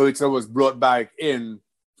then Bertil was brought back in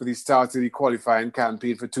for the start of the qualifying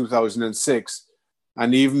campaign for 2006.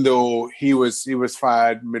 And even though he was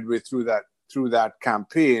fired midway through that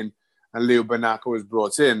campaign, and Leo Banaka was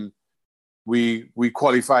brought in, we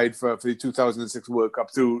qualified for the 2006 World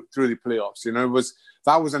Cup through the playoffs.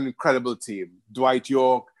 That was an incredible team. Dwight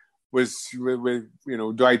York was with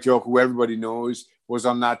Dwight York, who everybody knows, was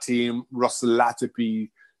on that team. Russell Latapy,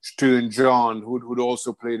 Sterling John, who'd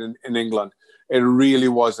also played in England. It really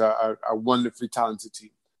was a wonderfully talented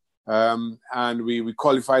team. And we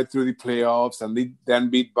qualified through the playoffs, and they then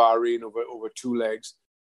beat Bahrain over two legs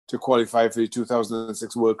to qualify for the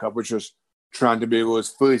 2006 World Cup, which was Trinidad and Tobago's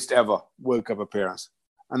first ever World Cup appearance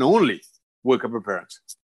and only World Cup appearance.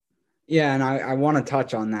 Yeah, and I want to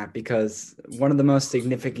touch on that because one of the most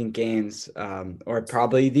significant games, or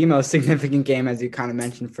probably the most significant game, as you kind of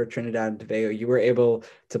mentioned, for Trinidad and Tobago, you were able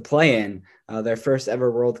to play in their first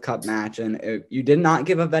ever World Cup match, and you did not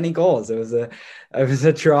give up any goals. It was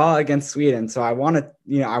a draw against Sweden. So I want to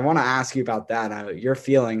ask you about that. Your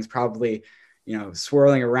feelings probably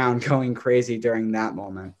swirling around, going crazy during that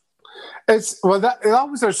moment. That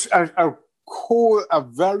was a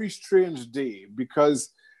very strange day because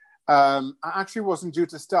I actually wasn't due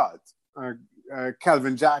to start.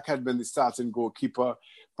 Kelvin Jack had been the starting goalkeeper,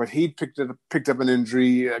 but he'd picked up an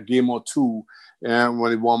injury a game or two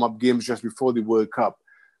when the warm-up games just before the World Cup.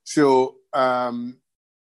 So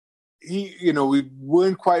we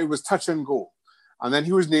weren't quite, it was touch and go. And then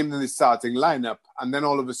he was named in the starting lineup. And then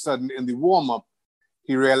all of a sudden in the warm-up,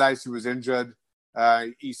 he realized he was injured.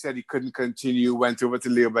 He said he couldn't continue, went over to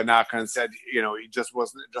Leo Benaka and said, he just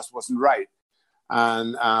wasn't right.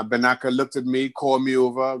 And Benaka looked at me, called me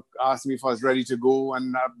over, asked me if I was ready to go.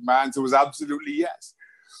 And my answer was absolutely yes.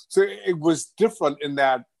 So it was different in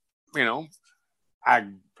that, I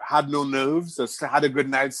had no nerves. I had a good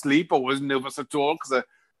night's sleep. I wasn't nervous at all because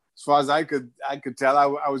as far as I could tell,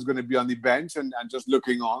 I was going to be on the bench and just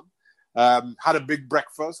looking on. Had a big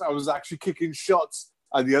breakfast. I was actually kicking shots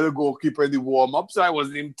at the other goalkeeper in the warm-up, so I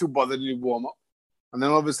wasn't even too bothered in the warm-up. And then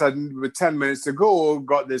all of a sudden, with 10 minutes to go,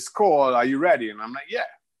 got this call, are you ready? And I'm like, yeah,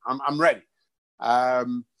 I'm ready.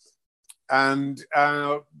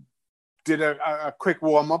 Did a quick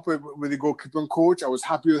warm-up with the goalkeeping coach. I was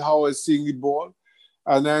happy with how I was seeing the ball.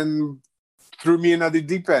 And then threw me in at the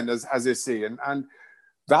deep end, as they say. And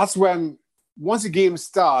that's when, once the game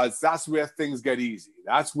starts, that's where things get easy.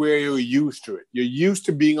 That's where you're used to it. You're used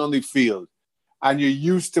to being on the field, and you're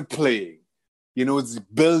used to playing. It's the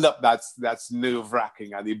build-up that's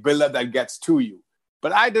nerve-wracking, and the build-up that gets to you.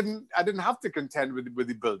 But I didn't have to contend with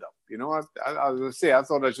the build-up. As I say, I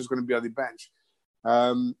thought I was just going to be on the bench.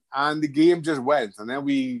 And the game just went. And then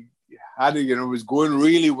we had it, it was going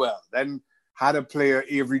really well. Then had a player,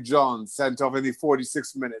 Avery Johns, sent off in the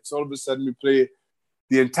 46 minutes. All of a sudden, we play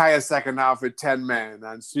the entire second half with 10 men,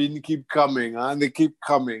 and Sweden keep coming, and they keep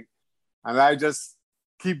coming. And I just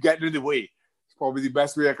keep getting in the way. It's probably the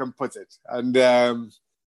best way I can put it. And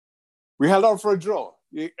we held out for a draw.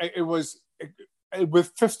 It was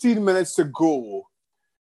with 15 minutes to go.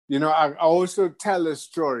 I also tell a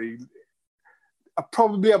story.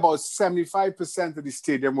 Probably about 75% of the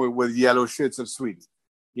stadium were with yellow shirts of Sweden.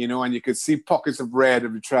 And you could see pockets of red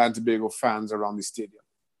of the Trinidad and Tobago fans around the stadium.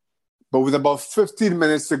 But with about 15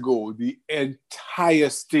 minutes to go, the entire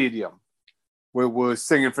stadium were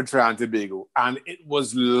singing for Trinidad and Tobago, and it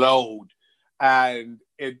was loud. And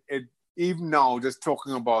it even now, just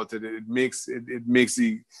talking about it, it makes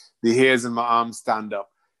the hairs in my arms stand up.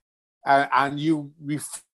 And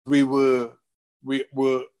we were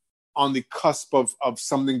on the cusp of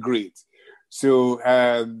something great. So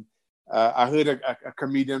I heard a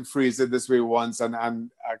comedian phrase it this way once, and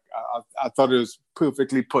I thought it was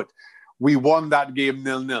perfectly put. We won that game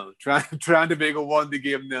 0-0. Trinidad and Tobago won the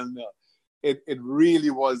game 0-0. It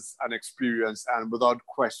really was an experience, and without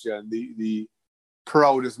question, the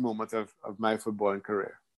proudest moment of my footballing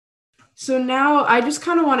career. So now I just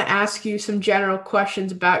kind of want to ask you some general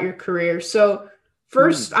questions about your career. So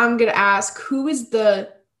first, I'm going to ask, who is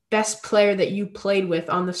the best player that you played with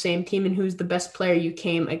on the same team, and who's the best player you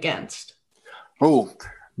came against? Oh,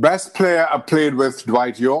 best player I played with,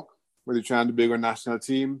 Dwight York, with the Trinidad and Tobago national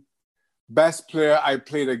team. Best player I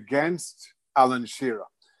played against, Alan Shearer.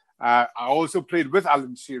 I also played with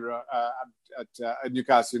Alan Shearer at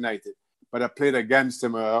Newcastle United, but I played against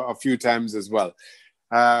him a few times as well.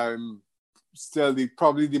 Still,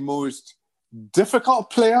 probably the most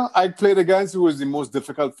difficult player I played against, who was the most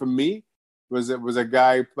difficult for me, was a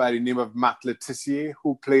guy by the name of Matt Letitia,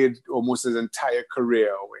 who played almost his entire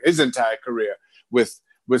career with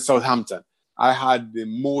Southampton. I had the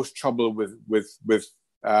most trouble with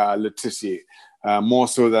Letitia, more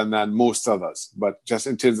so than most others. But just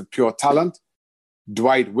in terms of pure talent,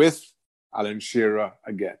 Dwight with, Alan Shearer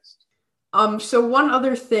against. So one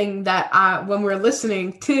other thing that when we're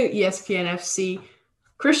listening to ESPN FC,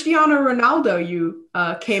 Cristiano Ronaldo you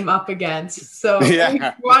came up against. So yeah. You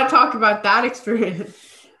want to talk about that experience?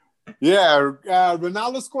 Yeah,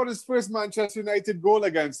 Ronaldo scored his first Manchester United goal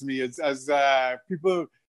against me as people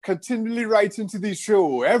continually write into the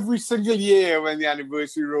show every single year when the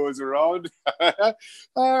anniversary rolls around.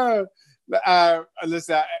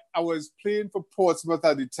 Listen, I was playing for Portsmouth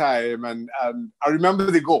at the time, and I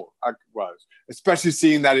remember the goal. Especially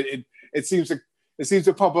seeing that it seems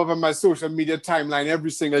to pop up on my social media timeline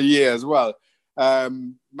every single year as well.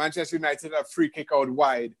 Manchester United had a free kick out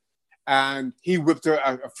wide, and he whipped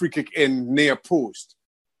a free kick in near post.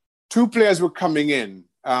 Two players were coming in,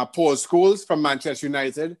 Paul Scholes from Manchester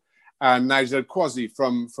United and Nigel Quasi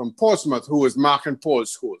from Portsmouth, who was marking Paul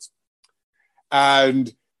Scholes.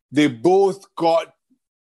 And they both got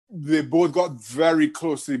very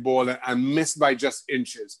close to the ball and missed by just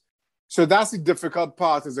inches. So that's the difficult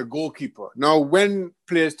part as a goalkeeper. Now, when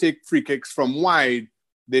players take free kicks from wide,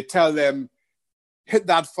 they tell them, hit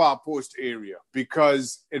that far post area,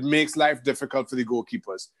 because it makes life difficult for the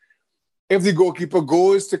goalkeepers. If the goalkeeper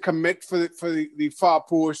goes to commit for the far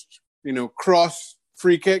post, cross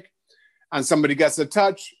free kick, and somebody gets a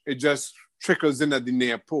touch, it just trickles in at the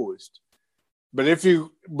near post. But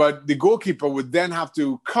the goalkeeper would then have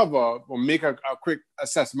to cover or make a quick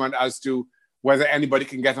assessment as to whether anybody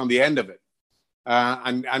can get on the end of it.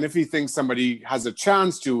 And if he thinks somebody has a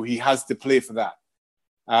chance to, he has to play for that.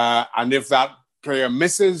 And if that player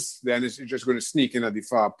misses, then it's just going to sneak in at the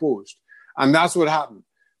far post. And that's what happened.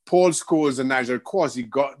 Paul Scholes and Nigel Quasey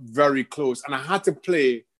got very close. And I had to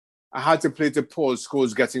play to Paul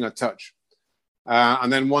Scholes getting a touch.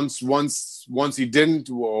 And then once he didn't,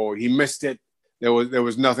 or he missed it, there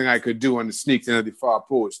was nothing I could do, and it sneaked in at the far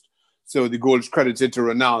post. So the goal is credited to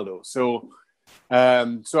Ronaldo. So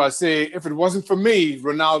I say, if it wasn't for me,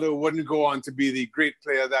 Ronaldo wouldn't go on to be the great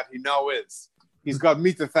player that he now is. He's got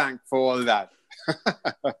me to thank for all that.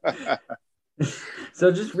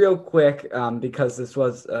 So just real quick, because this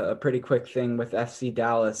was a pretty quick thing with FC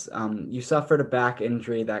Dallas, you suffered a back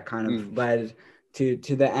injury that kind of led to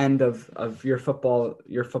the end of your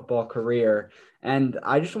football career. And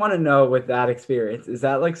I just want to know, with that experience, is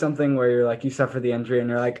that like something where you're like, you suffer the injury and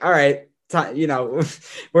you're like, all right,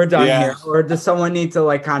 we're done here? Or does someone need to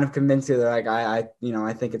like kind of convince you that like, I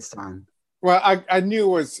think it's time? Well, I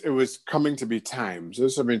knew it was coming to be time. So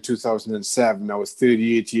this was in 2007. I was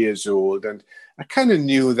 38 years old, and I kind of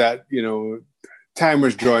knew that, time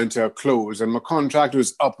was drawing to a close, and my contract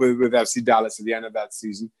was up with FC Dallas at the end of that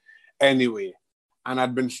season anyway. And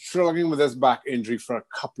I'd been struggling with this back injury for a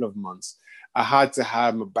couple of months. I had to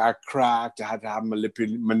have my back cracked. I had to have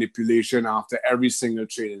manipulation after every single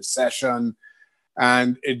training session.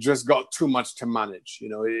 And it just got too much to manage.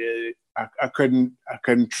 I couldn't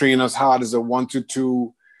train as hard as I wanted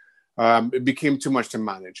to. It became too much to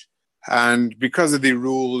manage. And because of the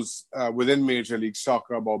rules within Major League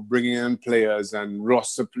Soccer about bringing in players and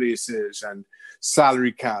roster places and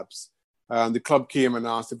salary caps, the club came and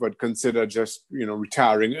asked if I'd consider just,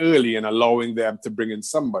 retiring early and allowing them to bring in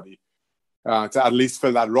somebody to at least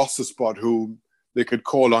fill that roster spot who they could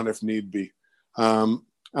call on if need be. And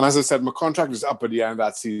as I said, my contract was up at the end of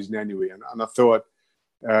that season anyway. And I thought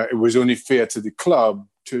it was only fair to the club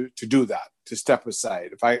to do that, to step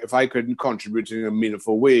aside. If I couldn't contribute in a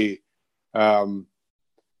meaningful way, I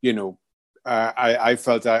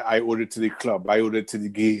felt I owed it to the club. I owed it to the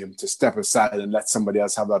game to step aside and let somebody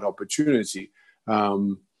else have that opportunity.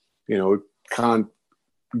 Game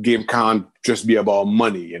can't just be about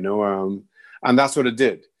money, and that's what it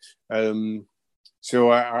did.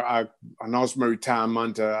 So I announced my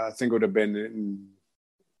retirement. I think it would have been in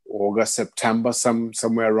August, September,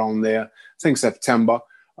 somewhere around there. I think September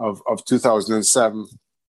of 2007.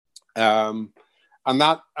 And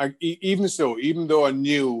that, even though I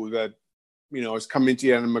knew that, I was coming to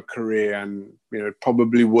the end of my career, and it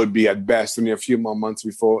probably would be at best only a few more months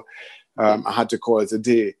before I had to call it a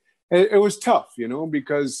day. It was tough,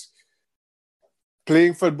 because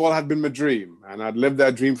playing football had been my dream, and I'd lived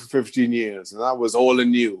that dream for 15 years, and that was all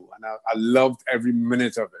anew. And I loved every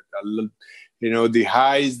minute of it. I loved, the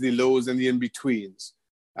highs, the lows, and the in-betweens.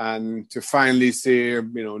 And to finally say,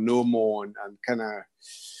 no more, and kind of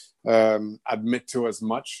admit to as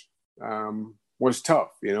much was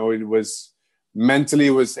tough. It was mentally,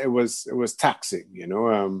 it was taxing.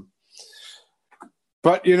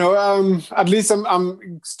 But at least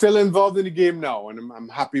I'm still involved in the game now, and I'm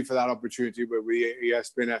happy for that opportunity with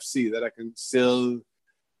ESPN FC, that I can still,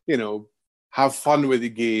 have fun with the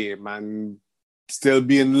game and still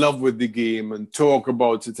be in love with the game and talk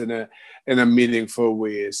about it in a meaningful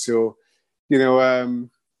way. So,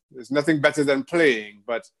 there's nothing better than playing,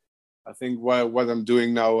 but I think what I'm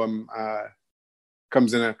doing now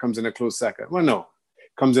comes in a close second. Well, no,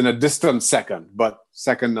 comes in a distant second, but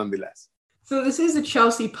second nonetheless. So this is a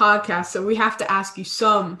Chelsea podcast, so we have to ask you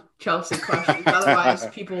some Chelsea questions. Otherwise,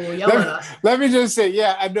 people will yell at us. Let me just say,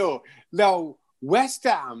 yeah, I know. Now, West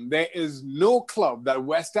Ham, there is no club that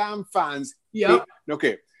West Ham fans hate.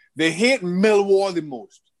 Okay, they hate Millwall the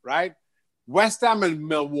most, right? West Ham and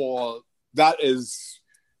Millwall, that is,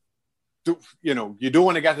 you don't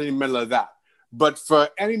want to get in the middle of that. But for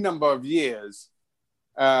any number of years,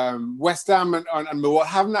 West Ham and Millwall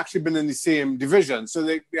haven't actually been in the same division, so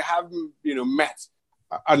they haven't met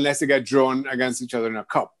unless they get drawn against each other in a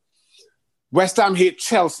cup. West Ham hate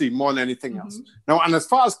Chelsea more than anything else. Now, and as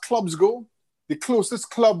far as clubs go, the closest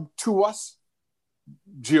club to us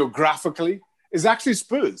geographically is actually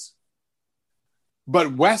Spurs.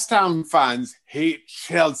 But West Ham fans hate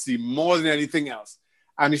Chelsea more than anything else.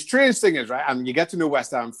 And the strange thing is, right, and you get to know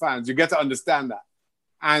West Ham fans, you get to understand that.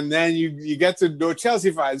 And then you get to know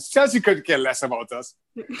Chelsea fans. Chelsea couldn't care less about us.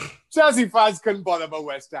 Chelsea fans couldn't bother about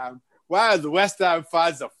West Ham. While the West Ham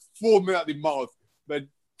fans are foaming at the mouth, but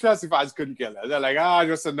Chelsea fans couldn't care less. They're like,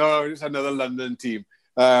 just another London team.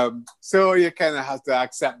 So you kind of have to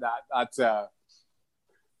accept that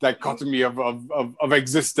dichotomy of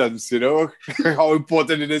existence, how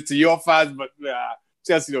important it is to your fans, but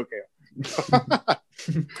Chelsea don't care.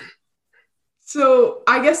 So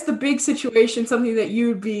I guess the big situation, something that you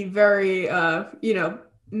would be very,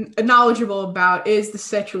 knowledgeable about, is the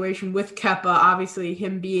situation with Kepa. Obviously,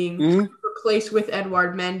 him being replaced with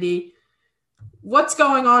Edouard Mendy. What's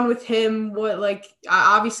going on with him?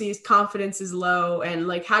 Obviously his confidence is low, and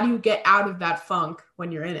how do you get out of that funk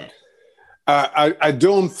when you're in it? I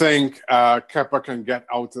don't think Kepa can get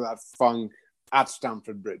out of that funk at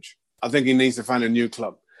Stamford Bridge. I think he needs to find a new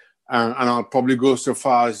club. And I'll probably go so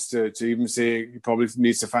far as to even say he probably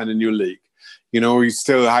needs to find a new league. He's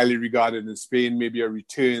still highly regarded in Spain, maybe a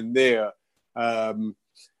return there. And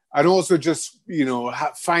also just,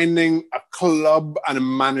 finding a club and a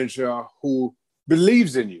manager who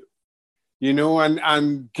believes in you,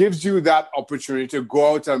 and gives you that opportunity to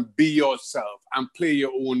go out and be yourself and play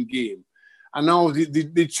your own game. And now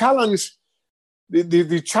the challenge,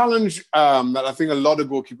 the challenge that I think a lot of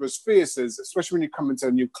goalkeepers face is, especially when you come into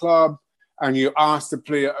a new club and you're asked to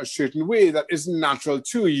play a certain way that isn't natural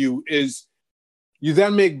to you, is you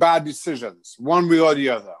then make bad decisions, one way or the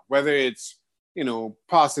other, whether it's,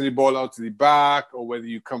 passing the ball out to the back, or whether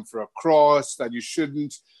you come for a cross that you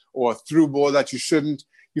shouldn't, or a through ball that you shouldn't.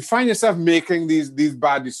 You find yourself making these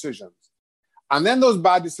bad decisions. And then those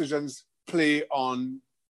bad decisions play on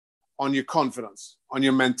your confidence, on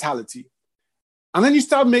your mentality. And then you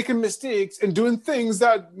start making mistakes and doing things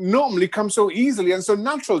that normally come so easily and so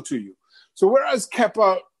natural to you. So whereas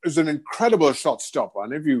Kepa is an incredible shot stopper,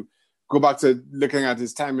 and if you go back to looking at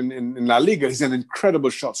his time in La Liga, he's an incredible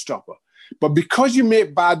shot stopper. But because you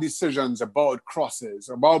make bad decisions about crosses,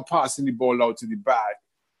 about passing the ball out to the back,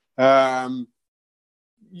 and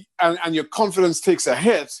your confidence takes a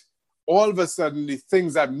hit, all of a sudden the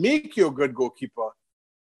things that make you a good goalkeeper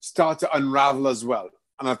start to unravel as well.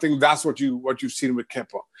 And I think that's what you've seen with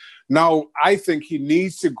Kepa. Now, I think he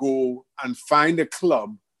needs to go and find a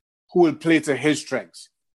club who will play to his strengths,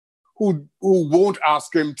 who won't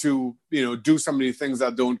ask him to, do some of the things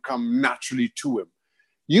that don't come naturally to him.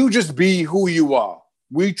 You just be who you are.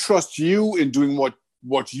 We trust you in doing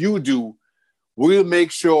what you do. We'll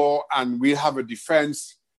make sure, and we'll have a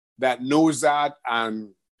defense that knows that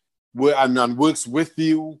and works with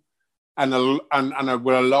you, and will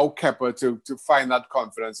allow Kepa to find that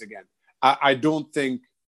confidence again. I don't think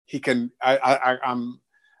he can. I'm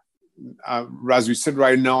as we sit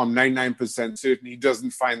right now, I'm 99% certain he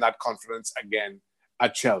doesn't find that confidence again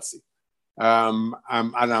at Chelsea, and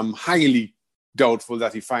I'm highly doubtful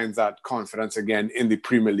that he finds that confidence again in the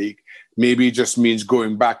Premier League. Maybe it just means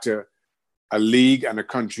going back to a league and a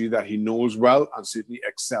country that he knows well and certainly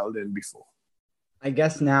excelled in before. I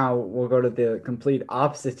guess now we'll go to the complete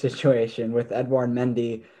opposite situation with Edouard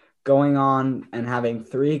Mendy going on and having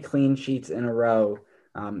 3 clean sheets in a row.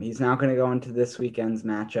 He's now going to go into this weekend's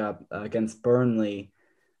matchup against Burnley.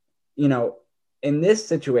 In this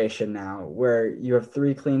situation now where you have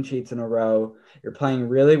 3 clean sheets in a row, you're playing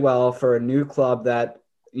really well for a new club that,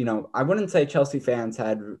 I wouldn't say Chelsea fans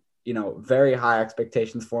had, very high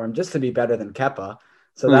expectations for him just to be better than Kepa.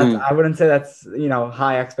 So I wouldn't say that's,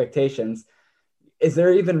 high expectations. Is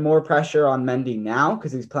there even more pressure on Mendy now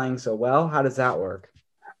because he's playing so well? How does that work?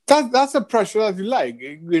 That's a pressure that you like.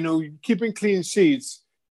 Keeping clean sheets,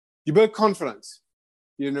 you build confidence.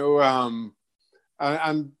 And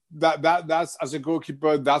that's as a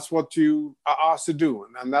goalkeeper, that's what you are asked to do,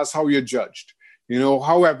 and that's how you're judged.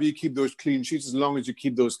 However you keep those clean sheets, as long as you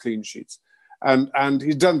keep those clean sheets, and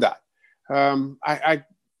he's done that.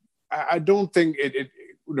 I don't think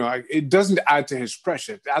it doesn't add to his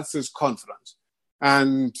pressure. It adds to his confidence.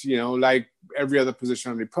 And, like every other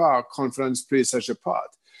position on the park, confidence plays such a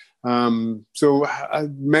part. So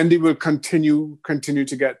Mendy will continue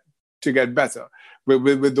to get better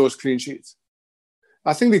with those clean sheets.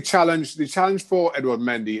 I think the challenge for Edouard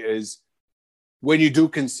Mendy is when you do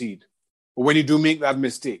concede, or when you do make that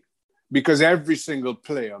mistake, because every single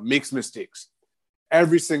player makes mistakes.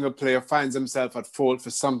 Every single player finds himself at fault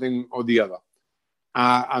for something or the other.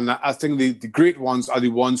 And I think the great ones are the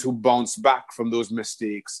ones who bounce back from those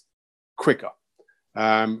mistakes quicker.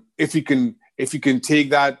 If you can take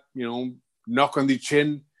that, knock on the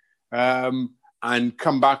chin, and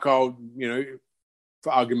come back out,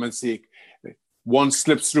 for argument's sake, one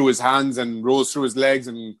slips through his hands and rolls through his legs,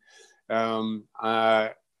 and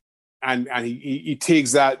he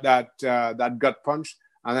takes that gut punch,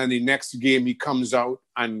 and then the next game he comes out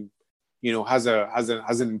and has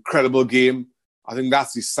an incredible game. I think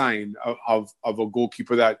that's the sign of a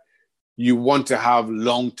goalkeeper that you want to have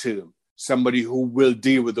long term. somebody who will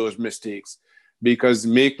deal with those mistakes. Because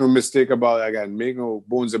make no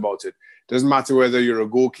bones about it. Doesn't matter whether you're a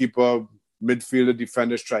goalkeeper, midfielder,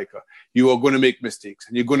 defender, striker. You are going to make mistakes,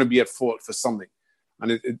 and you're going to be at fault for something.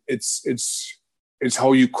 And it's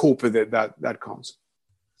how you cope with it that counts.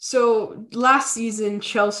 So last season,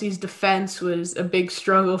 Chelsea's defense was a big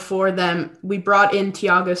struggle for them. We brought in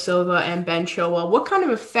Thiago Silva and Ben Chilwell. What kind of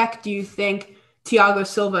effect do you think Thiago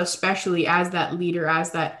Silva, especially as that leader, as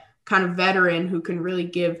that kind of veteran who can really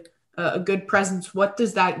give a good presence, what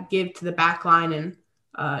does that give to the back line and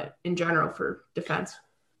in general for defense?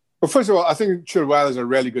 Well, first of all, I think Chilwell is a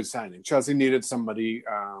really good signing. Chelsea needed somebody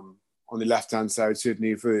on the left-hand side,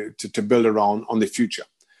 certainly, to build around on the future.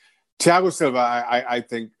 Thiago Silva, I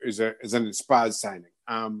think, is an inspired signing.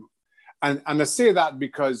 And I say that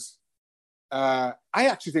because I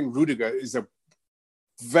actually think Rudiger is a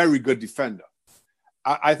very good defender.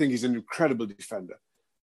 I think he's an incredible defender.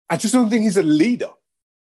 I just don't think he's a leader.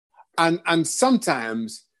 And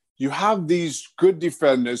sometimes you have these good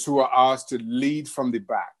defenders who are asked to lead from the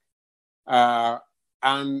back,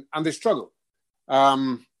 and they struggle.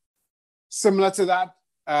 Similar to that,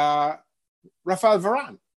 Rafael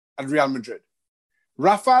Varane at Real Madrid.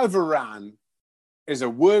 Rafael Varane is a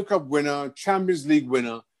World Cup winner, Champions League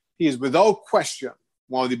winner. He is without question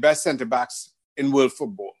one of the best centre-backs in world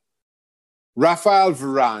football. Rafael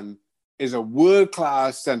Varane is a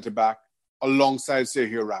world-class centre-back alongside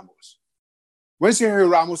Sergio Ramos. When Sergio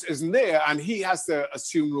Ramos isn't there and he has to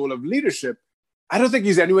assume the role of leadership, I don't think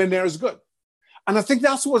he's anywhere near as good. And I think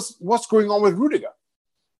that's what's going on with Rudiger.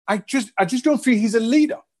 I just don't feel he's a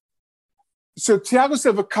leader. So Thiago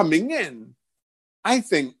Silva coming in, I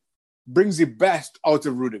think, brings the best out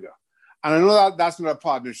of Rudiger. And I know that that's not a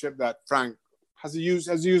partnership that Frank has used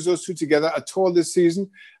those two together at all this season.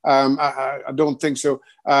 I don't think so.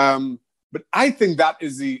 But I think that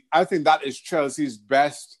is Chelsea's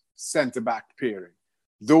best centre-back pairing.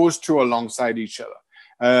 Those two alongside each other.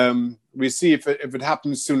 We see if it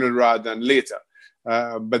happens sooner rather than later.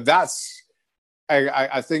 But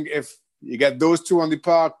I think if you get those two on the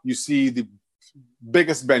park, you see the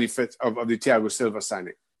biggest benefit of the Thiago Silva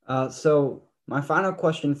signing. So my final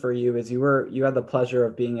question for you is: you had the pleasure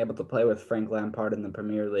of being able to play with Frank Lampard in the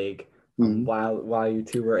Premier League while you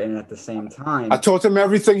two were in at the same time. I taught him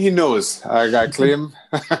everything he knows. I claim.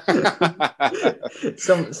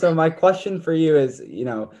 So my question for you is: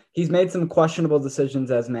 he's made some questionable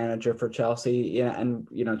decisions as manager for Chelsea, and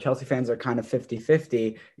Chelsea fans are kind of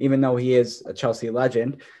 50-50, even though he is a Chelsea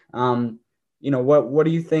legend. What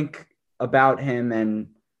do you think about him and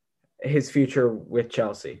his future with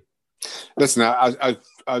Chelsea? Listen,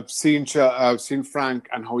 I've seen Frank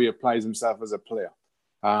and how he applies himself as a player.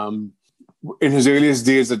 In his earliest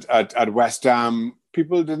days at West Ham,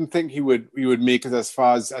 people didn't think he would make it as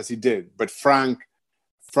far as he did. But Frank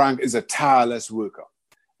is a tireless worker.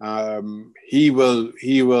 He will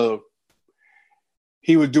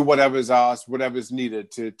do whatever is asked, whatever is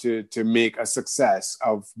needed to make a success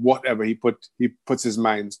of whatever he puts his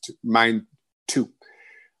mind to.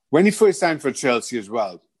 When he first signed for Chelsea as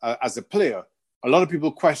well, as a player, a lot of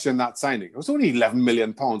people questioned that signing. It was only £11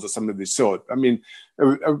 million or something of the sort. I mean,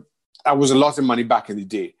 that was a lot of money back in the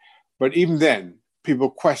day. But even then, people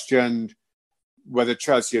questioned whether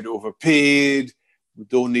Chelsea had overpaid. We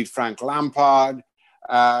don't need Frank Lampard.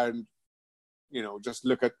 And, just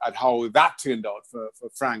look at how that turned out for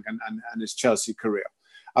Frank and his Chelsea career.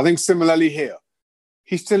 I think similarly here,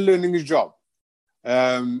 he's still learning his job.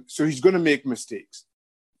 So he's going to make mistakes.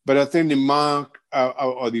 But I think the mark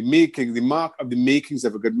of the makings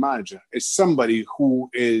of a good manager is somebody who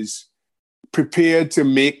is prepared to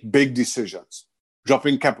make big decisions.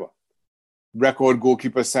 Dropping Kepa, record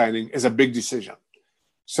goalkeeper signing, is a big decision.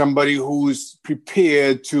 Somebody who's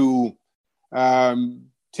prepared to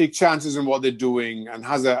take chances in what they're doing and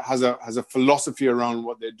has a philosophy around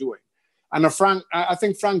what they're doing. And I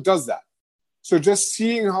think Frank does that. So just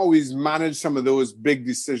seeing how he's managed some of those big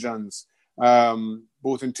decisions,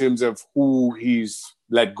 both in terms of who he's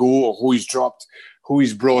let go or who he's dropped, who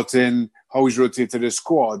he's brought in, how he's rotated his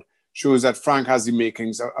squad, shows that Frank has the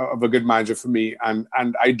makings of a good manager for me. And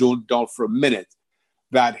I don't doubt for a minute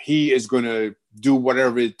that he is going to do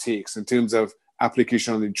whatever it takes in terms of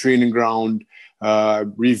application on the training ground,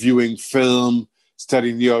 reviewing film,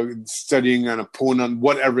 studying an opponent,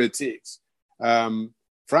 whatever it takes.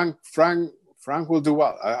 Frank will do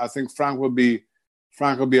well. I think Frank will be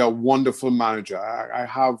a wonderful manager. I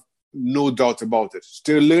have no doubt about it.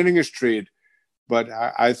 Still learning his trade, but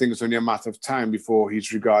I think it's only a matter of time before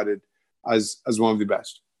he's regarded as one of the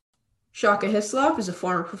best. Shaka Hislop is a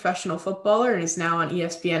former professional footballer and is now on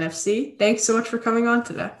ESPN FC. Thanks so much for coming on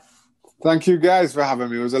today. Thank you guys for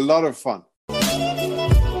having me. It was a lot of fun.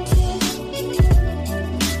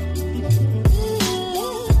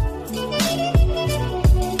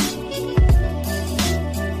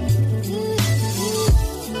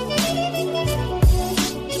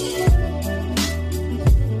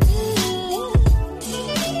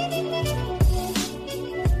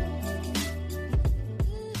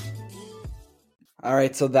 All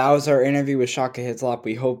right, so that was our interview with Shaka Hislop.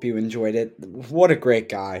 We hope you enjoyed it. What a great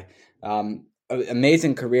guy.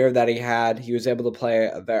 Amazing career that he had. He was able to play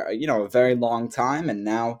a very long time, and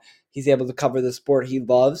now he's able to cover the sport he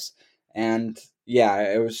loves. And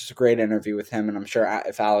yeah, it was just a great interview with him, and I'm sure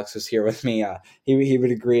if Alex was here with me, he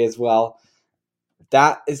would agree as well.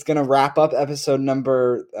 That is going to wrap up episode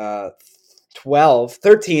number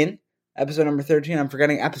 13. Episode number 13. I'm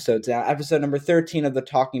forgetting episodes now. Episode number 13 of the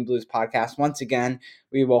Talking Blues podcast. Once again,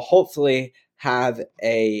 we will hopefully have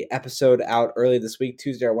a episode out early this week,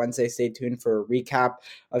 Tuesday or Wednesday. Stay tuned for a recap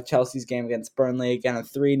of Chelsea's game against Burnley. Again, a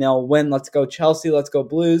 3-0 win. Let's go Chelsea. Let's go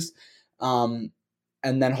Blues. And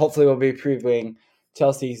then hopefully we'll be previewing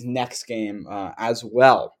Chelsea's next game as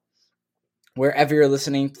well. Wherever you're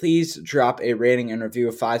listening, please drop a rating and review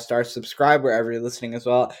of 5 stars. Subscribe wherever you're listening as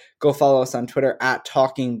well. Go follow us on Twitter at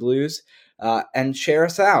Talking Blues and share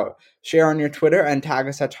us out. Share on your Twitter and tag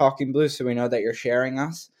us at Talking Blues so we know that you're sharing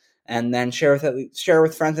us. And then share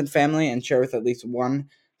with friends and family and share with at least one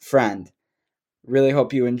friend. Really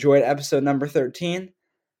hope you enjoyed episode number 13,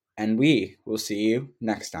 and we will see you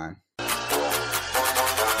next time.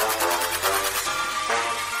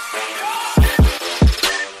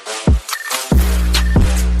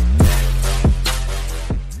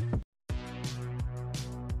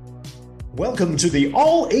 Welcome to the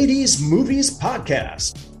All 80s Movies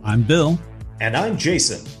Podcast. I'm Bill. And I'm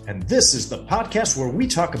Jason. And this is the podcast where we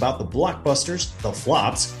talk about the blockbusters, the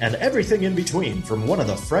flops, and everything in between from one of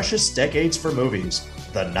the freshest decades for movies,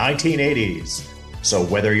 the 1980s. So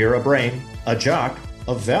whether you're a brain, a jock,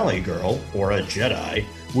 a valley girl, or a Jedi,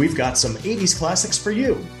 we've got some 80s classics for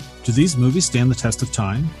you. Do these movies stand the test of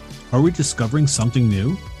time? Are we discovering something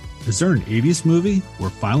new? Is there an 80s movie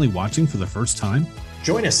we're finally watching for the first time?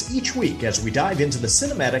 Join us each week as we dive into the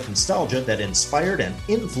cinematic nostalgia that inspired and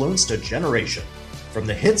influenced a generation. From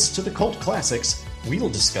the hits to the cult classics, we'll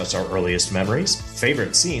discuss our earliest memories,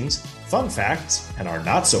 favorite scenes, fun facts, and our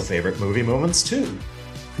not-so-favorite movie moments, too.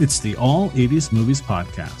 It's the All 80s Movies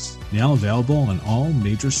Podcast, now available on all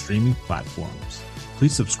major streaming platforms.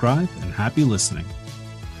 Please subscribe and happy listening.